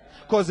peace.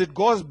 Because it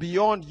goes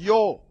beyond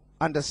your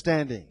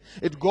understanding.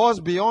 It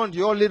goes beyond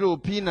your little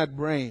peanut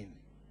brain.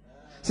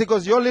 See,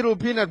 because your little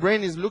peanut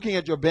brain is looking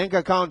at your bank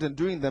account and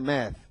doing the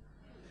math.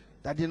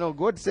 That,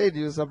 God said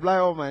you supply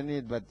all my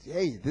need, but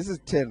hey, this is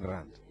 10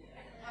 rand.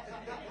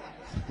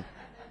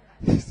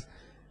 This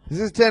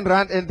is 10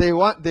 rand, and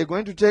they're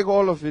going to take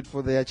all of it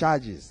for their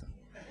charges.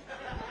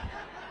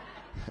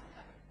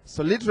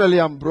 So literally,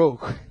 I'm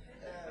broke.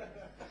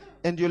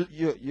 And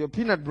your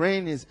peanut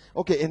brain is,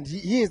 okay, and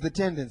here's the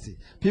tendency.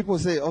 People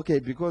say, okay,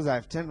 because I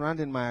have 10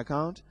 rand in my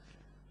account,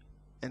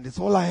 and it's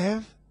all I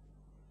have,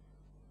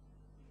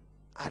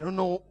 I don't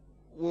know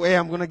where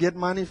I'm going to get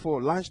money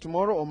for lunch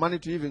tomorrow or money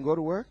to even go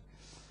to work.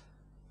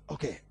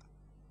 Okay,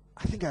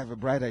 I think I have a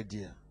bright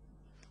idea.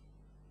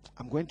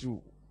 I'm going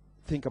to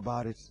think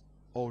about it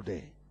all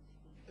day.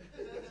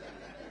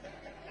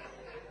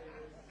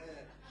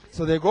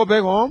 So they go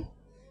back home,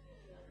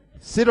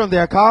 sit on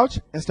their couch,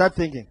 and start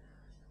thinking,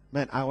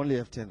 man, I only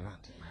have 10 rand.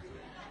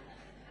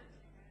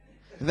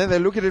 And then they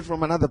look at it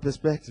from another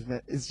perspective,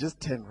 man. It's just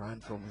 10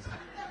 rand from me.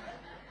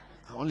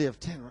 I only have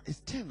 10 rand.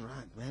 It's 10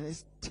 rand, man.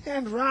 It's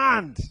 10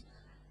 rand.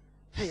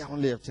 Hey, I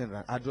only have 10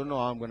 rand. I don't know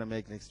how I'm going to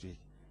make next week.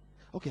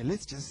 Okay,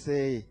 let's just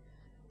say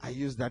I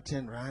use that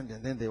 10 rand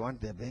and then they want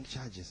their bank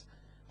charges.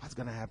 What's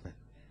going to happen?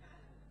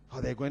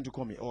 Oh, they're going to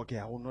call me. Okay,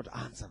 I will not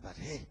answer, but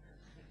hey,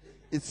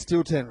 it's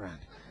still 10 rand.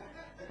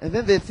 And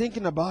then they're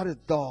thinking about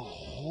it the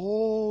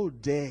whole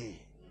day.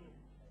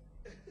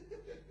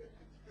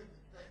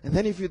 And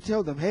then if you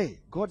tell them, hey,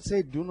 God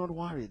said, do not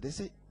worry. They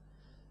say,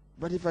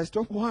 but if I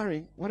stop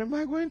worrying, what am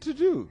I going to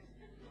do?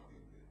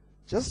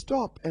 Just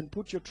stop and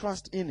put your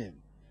trust in Him.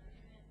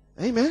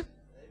 Amen?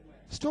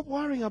 Stop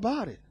worrying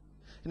about it.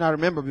 I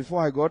remember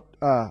before I got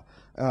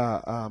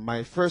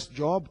my first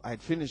job,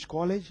 I'd finished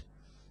college.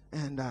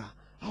 And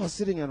I was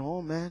sitting at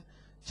home, man,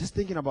 just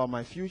thinking about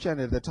my future. And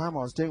at the time,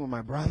 I was staying with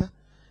my brother.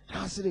 And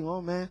I was sitting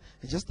home, man,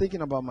 and just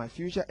thinking about my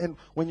future. And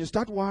when you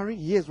start worrying,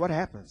 here's what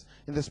happens.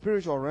 In the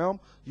spiritual realm,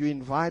 you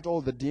invite all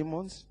the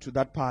demons to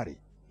that party.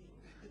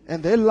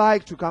 And they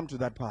like to come to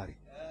that party.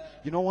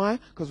 You know why?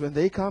 Because when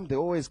they come, they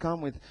always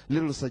come with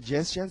little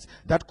suggestions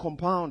that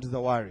compound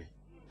the worry.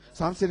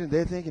 So I'm sitting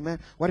there thinking, man,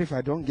 what if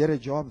I don't get a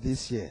job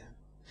this year?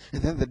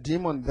 And then the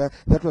demon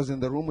that was in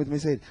the room with me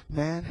said,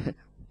 man,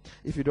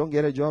 if you don't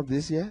get a job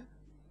this year,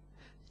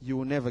 you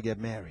will never get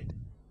married.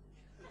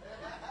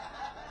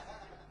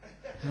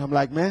 And I'm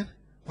like, man,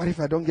 what if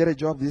I don't get a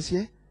job this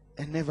year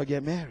and never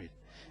get married?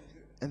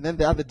 And then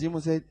the other demon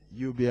said,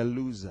 you'll be a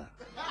loser.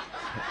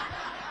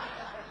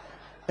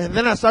 And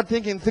then I start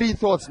thinking 3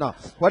 thoughts now.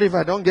 What if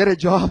I don't get a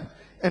job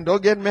and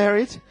don't get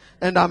married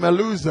and I'm a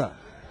loser?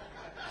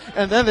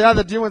 And then the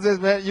other demon says,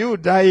 man, you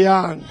die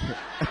young.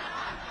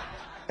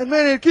 And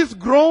man, it keeps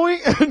growing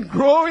and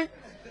growing.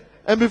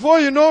 And before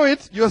you know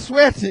it, you're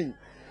sweating.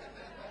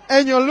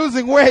 And you're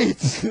losing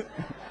weight.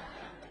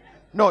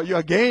 No,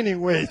 you're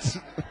gaining weight.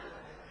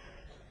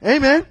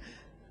 Amen.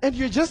 And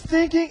you're just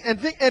thinking and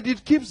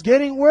it keeps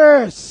getting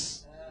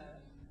worse.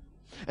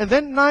 And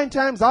then 9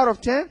 times out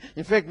of 10,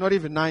 in fact, not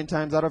even 9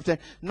 times out of 10,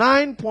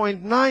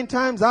 9.9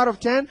 times out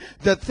of 10,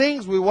 the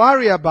things we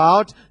worry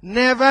about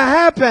never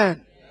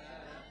happen.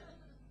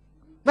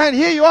 Man,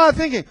 here you are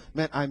thinking,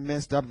 man, I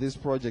messed up this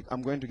project.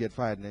 I'm going to get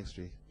fired next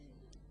week.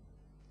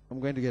 I'm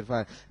going to get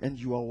fired. And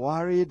you are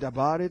worried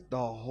about it the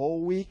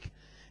whole week.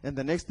 And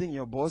the next thing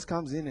your boss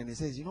comes in and he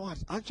says, you know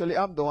what? Actually,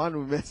 I'm the one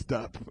who messed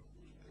up.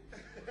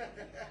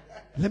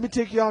 Let me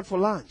take you out for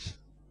lunch.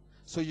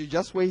 So you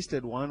just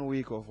wasted 1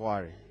 week of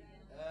worry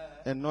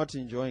and not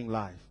enjoying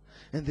life.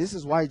 And this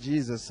is why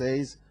Jesus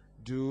says,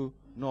 do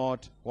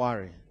not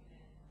worry.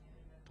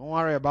 Don't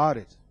worry about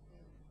it.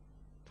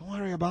 Don't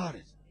worry about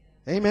it.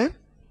 Amen?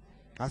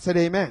 I said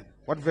amen.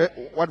 What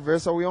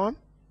verse are we on?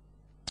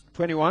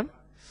 21.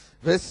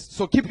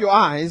 So keep your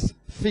eyes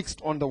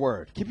fixed on the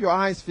word. Keep your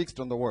eyes fixed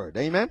on the word.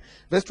 Amen?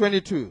 Verse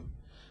 22.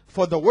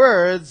 For the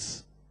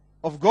words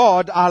of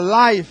God are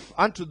life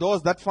unto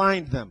those that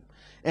find them,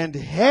 and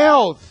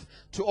health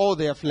to all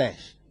their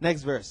flesh.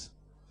 Next verse.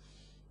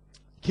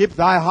 Keep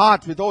thy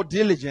heart with all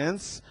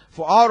diligence,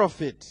 for out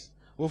of it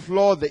will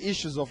flow the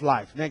issues of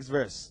life. Next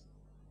verse.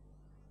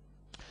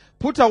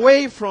 Put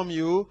away from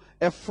you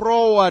a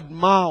froward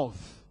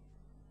mouth.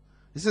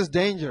 This is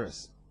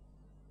dangerous.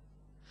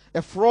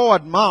 A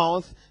froward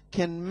mouth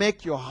can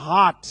make your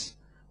heart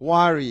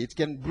worry. It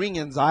can bring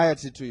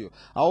anxiety to you.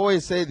 I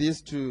always say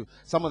this to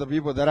some of the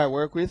people that I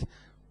work with.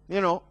 You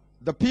know,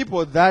 the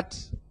people that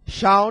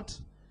shout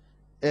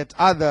at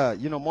other,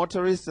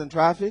 motorists in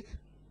traffic,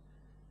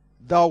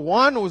 The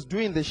one who's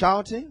doing the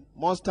shouting,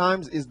 most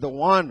times, is the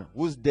one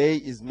whose day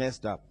is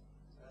messed up.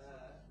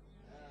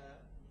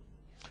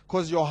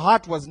 Because your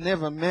heart was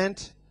never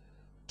meant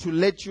to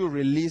let you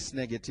release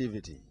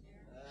negativity.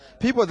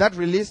 People that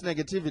release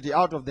negativity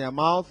out of their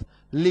mouth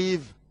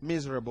live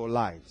miserable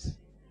lives.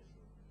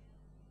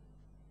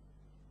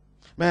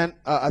 Man,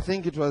 I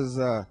think it was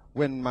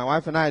when my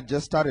wife and I had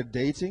just started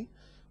dating.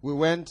 We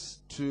went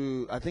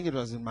to, I think it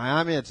was in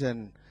Miami at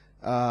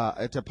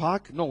a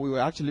park. No, we were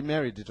actually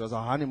married. It was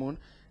our honeymoon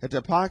at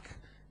a park.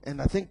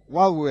 And I think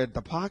while we were at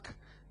the park,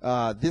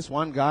 this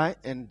one guy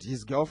and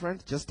his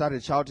girlfriend just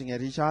started shouting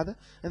at each other.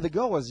 And the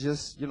girl was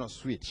just,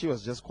 sweet. She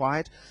was just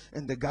quiet.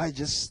 And the guy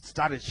just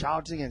started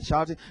shouting and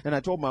shouting. And I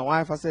told my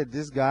wife, I said,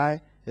 this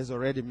guy has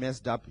already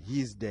messed up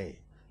his day.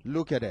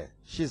 Look at her.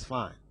 She's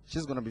fine.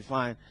 She's going to be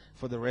fine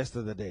for the rest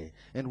of the day.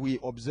 And we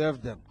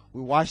observed them.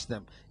 We watched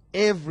them.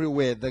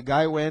 Everywhere the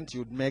guy went,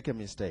 you'd make a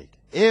mistake.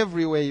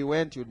 Everywhere he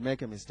went, you'd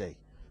make a mistake.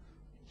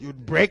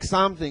 You'd break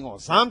something or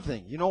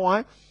something. You know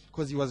why?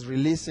 Because he was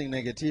releasing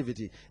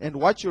negativity. And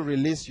what you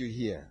release, you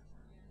hear.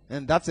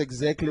 And that's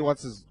exactly what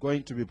is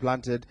going to be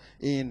planted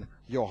in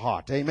your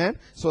heart. Amen?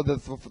 So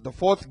the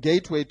fourth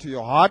gateway to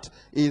your heart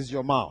is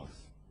your mouth.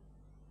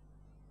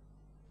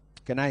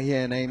 Can I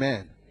hear an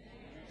amen?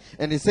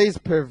 And it says,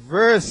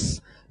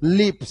 perverse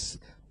lips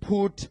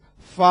put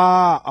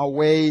far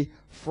away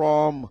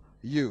from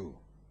you.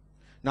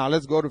 Now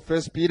let's go to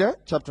 1 Peter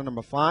chapter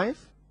number 5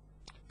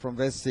 from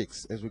verse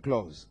 6 as we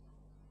close.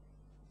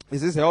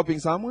 Is this helping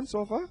someone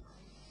so far?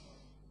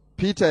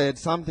 Peter had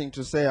something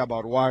to say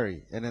about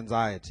worry and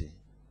anxiety.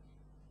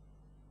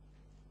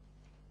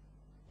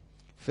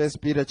 1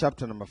 Peter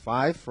chapter number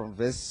 5 from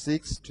verse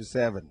 6 to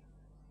 7.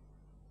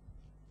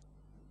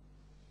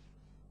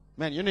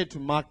 Man, you need to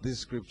mark these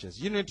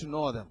scriptures. You need to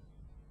know them.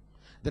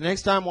 The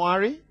next time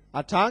worry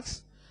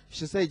attacks, you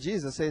should say,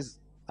 Jesus says,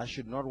 I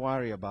should not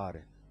worry about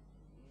it.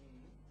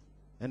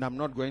 And I'm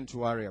not going to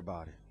worry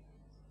about it.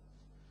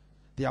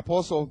 The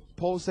Apostle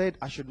Paul said,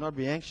 I should not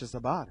be anxious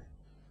about it.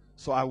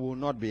 So I will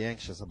not be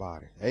anxious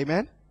about it.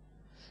 Amen?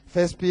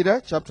 1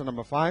 Peter chapter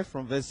number 5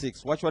 from verse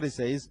 6. Watch what it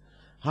says.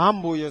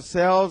 Humble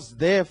yourselves,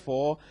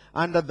 therefore,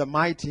 under the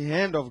mighty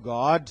hand of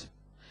God,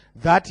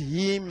 that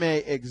he may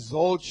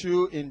exalt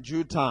you in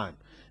due time.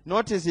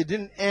 Notice he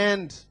didn't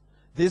end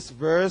this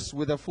verse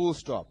with a full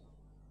stop.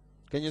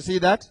 Can you see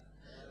that?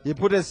 He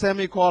put a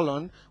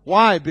semicolon.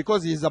 Why?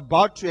 Because he's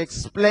about to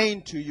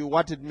explain to you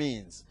what it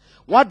means.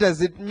 What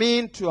does it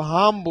mean to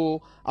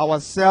humble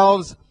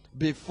ourselves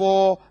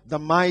before the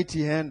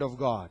mighty hand of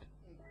God?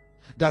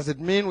 Does it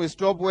mean we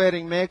stop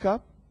wearing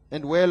makeup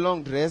and wear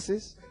long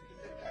dresses?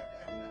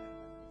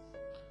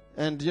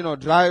 And,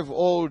 drive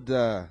old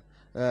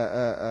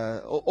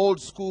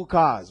school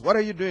cars? What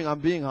are you doing? I'm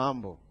being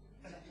humble.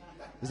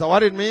 Is that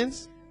what it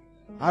means?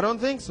 I don't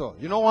think so.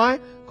 You know why?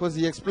 Because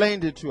he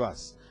explained it to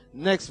us.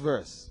 Next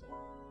verse.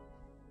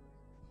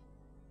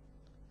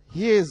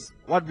 Here's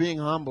what being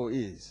humble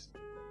is.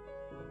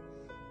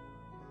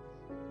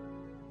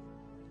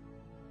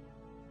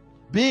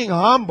 Being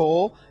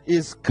humble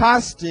is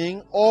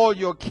casting all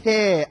your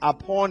care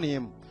upon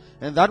him.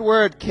 And that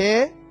word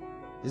care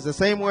is the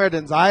same word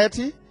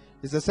anxiety.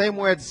 It's the same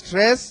word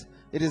stress.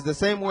 It is the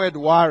same word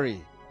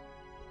worry.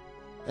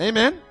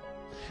 Amen?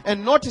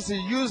 And notice he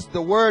used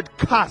the word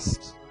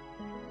cast.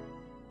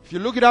 If you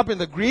look it up in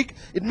the Greek,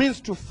 it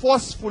means to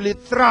forcefully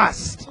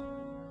thrust.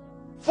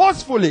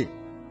 Forcefully.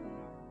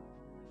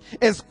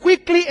 As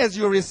quickly as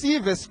you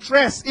receive a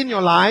stress in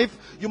your life,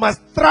 you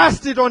must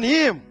thrust it on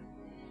him.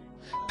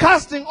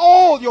 Casting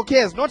all your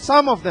cares, not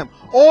some of them,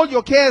 all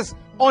your cares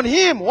on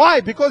him.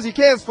 Why? Because he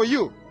cares for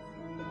you.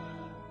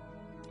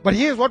 But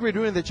here's what we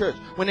do in the church.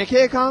 When a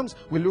care comes,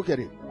 we look at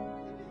it.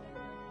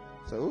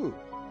 So, ooh.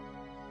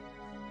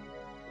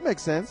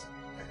 Makes sense.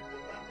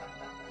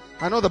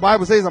 I know the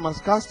Bible says I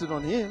must cast it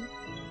on him,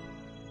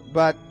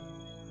 but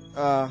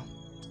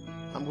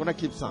I'm going to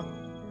keep some.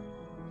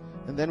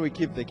 And then we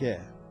keep the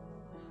care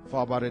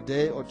for about a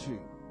day or two.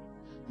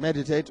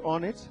 Meditate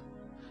on it.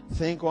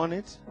 Think on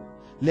it.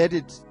 Let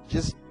it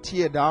just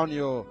tear down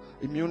your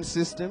immune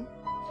system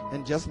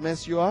and just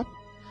mess you up.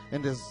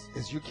 And as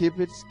you keep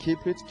it,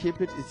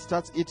 it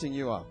starts eating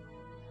you up.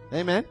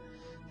 Amen?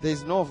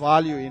 There's no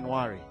value in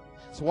worry.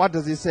 So what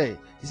does he say?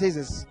 He says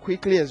as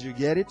quickly as you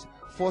get it,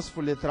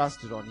 forcefully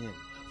thrust it on him.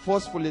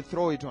 Forcefully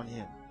throw it on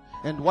him.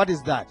 And what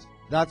is that?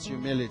 That's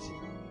humility.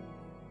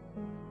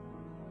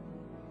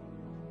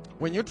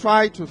 When you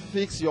try to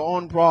fix your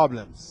own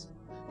problems,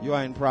 you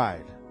are in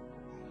pride.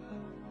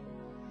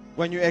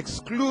 When you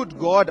exclude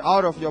God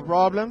out of your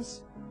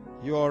problems,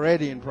 you're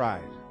already in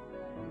pride.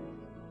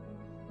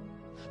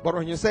 But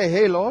when you say,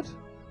 hey Lord,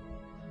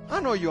 I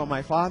know you are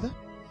my Father.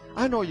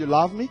 I know you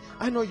love me.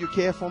 I know you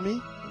care for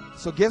me.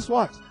 So guess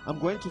what? I'm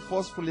going to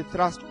forcefully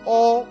thrust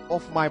all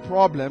of my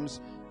problems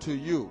to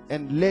you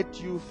and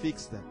let you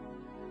fix them.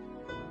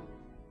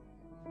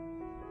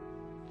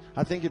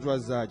 I think it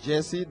was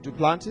Jesse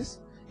Duplantis.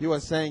 He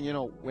was saying,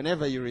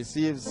 whenever he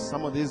receives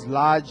some of these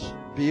large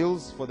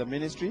bills for the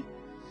ministry,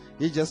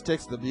 he just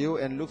takes the bill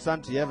and looks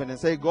unto heaven and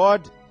say,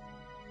 God,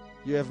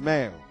 you have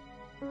mail,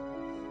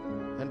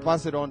 and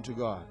pass it on to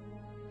God.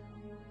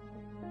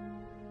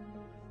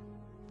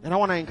 And I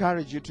want to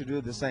encourage you to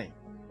do the same.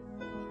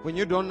 When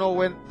you don't know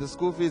where the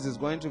school fees is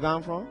going to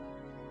come from,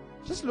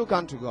 just look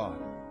unto God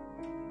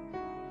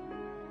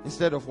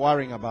instead of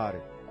worrying about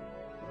it.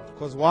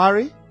 Because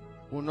worry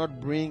will not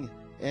bring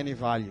any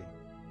value.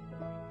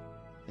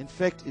 In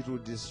fact, it will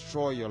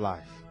destroy your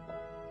life.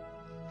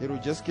 It will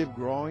just keep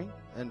growing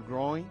and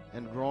growing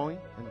and growing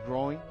and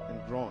growing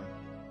and growing.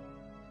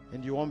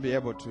 And you won't be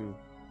able to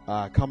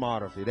come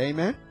out of it.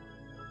 Amen?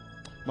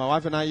 My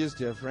wife and I used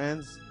to have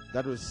friends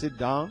that would sit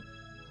down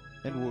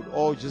and would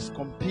all just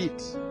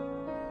compete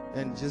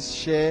and just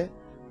share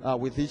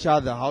with each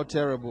other how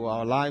terrible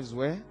our lives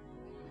were.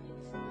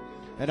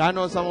 And I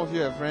know some of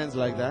you have friends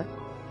like that.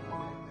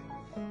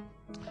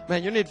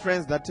 Man, you need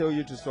friends that tell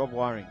you to stop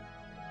worrying.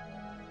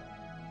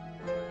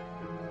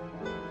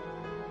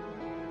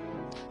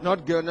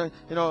 Not girl,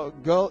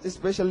 girl,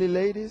 especially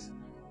ladies.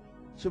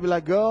 She'll be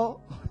like,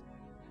 girl,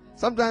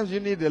 sometimes you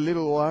need a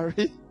little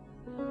worry.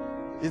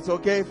 It's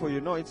okay for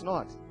you. No, it's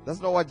not. That's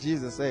not what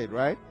Jesus said,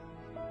 right?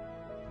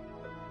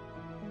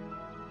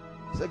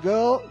 He said,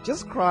 girl,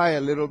 just cry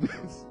a little bit.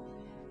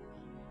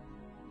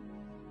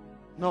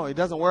 No, it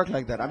doesn't work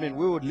like that. I mean,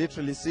 we would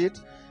literally sit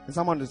and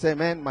someone would say,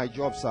 man, my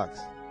job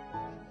sucks.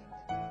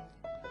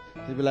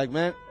 He'd be like,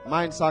 man,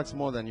 mine sucks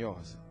more than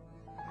yours.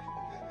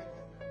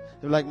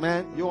 He'd be like,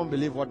 man, you won't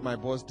believe what my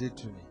boss did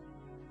to me.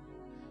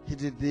 He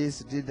did this,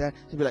 he did that.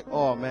 He'd be like,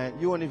 oh man,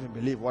 you won't even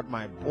believe what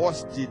my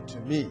boss did to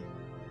me.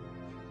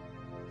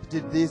 He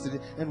did this,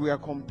 and we are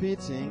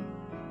competing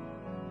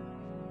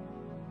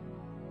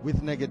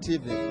with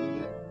negativity.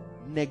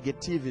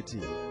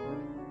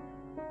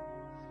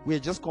 We are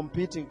just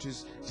competing to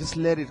just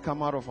let it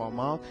come out of our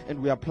mouth,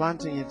 and we are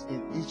planting it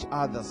in each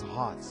other's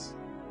hearts.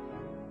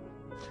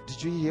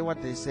 Did you hear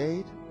what they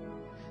said?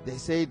 They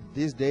said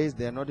these days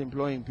they are not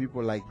employing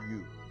people like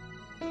you.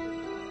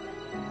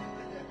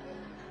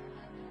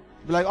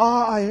 Be like,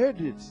 oh, I heard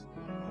it.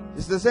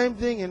 It's the same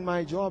thing in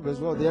my job as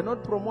well. They are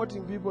not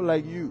promoting people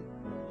like you.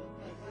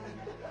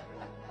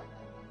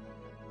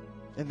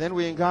 And then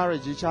we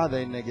encourage each other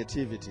in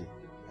negativity.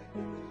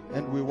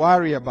 And we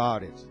worry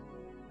about it.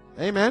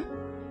 Amen?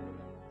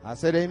 I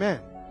said amen.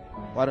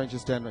 Why don't you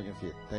stand on your feet?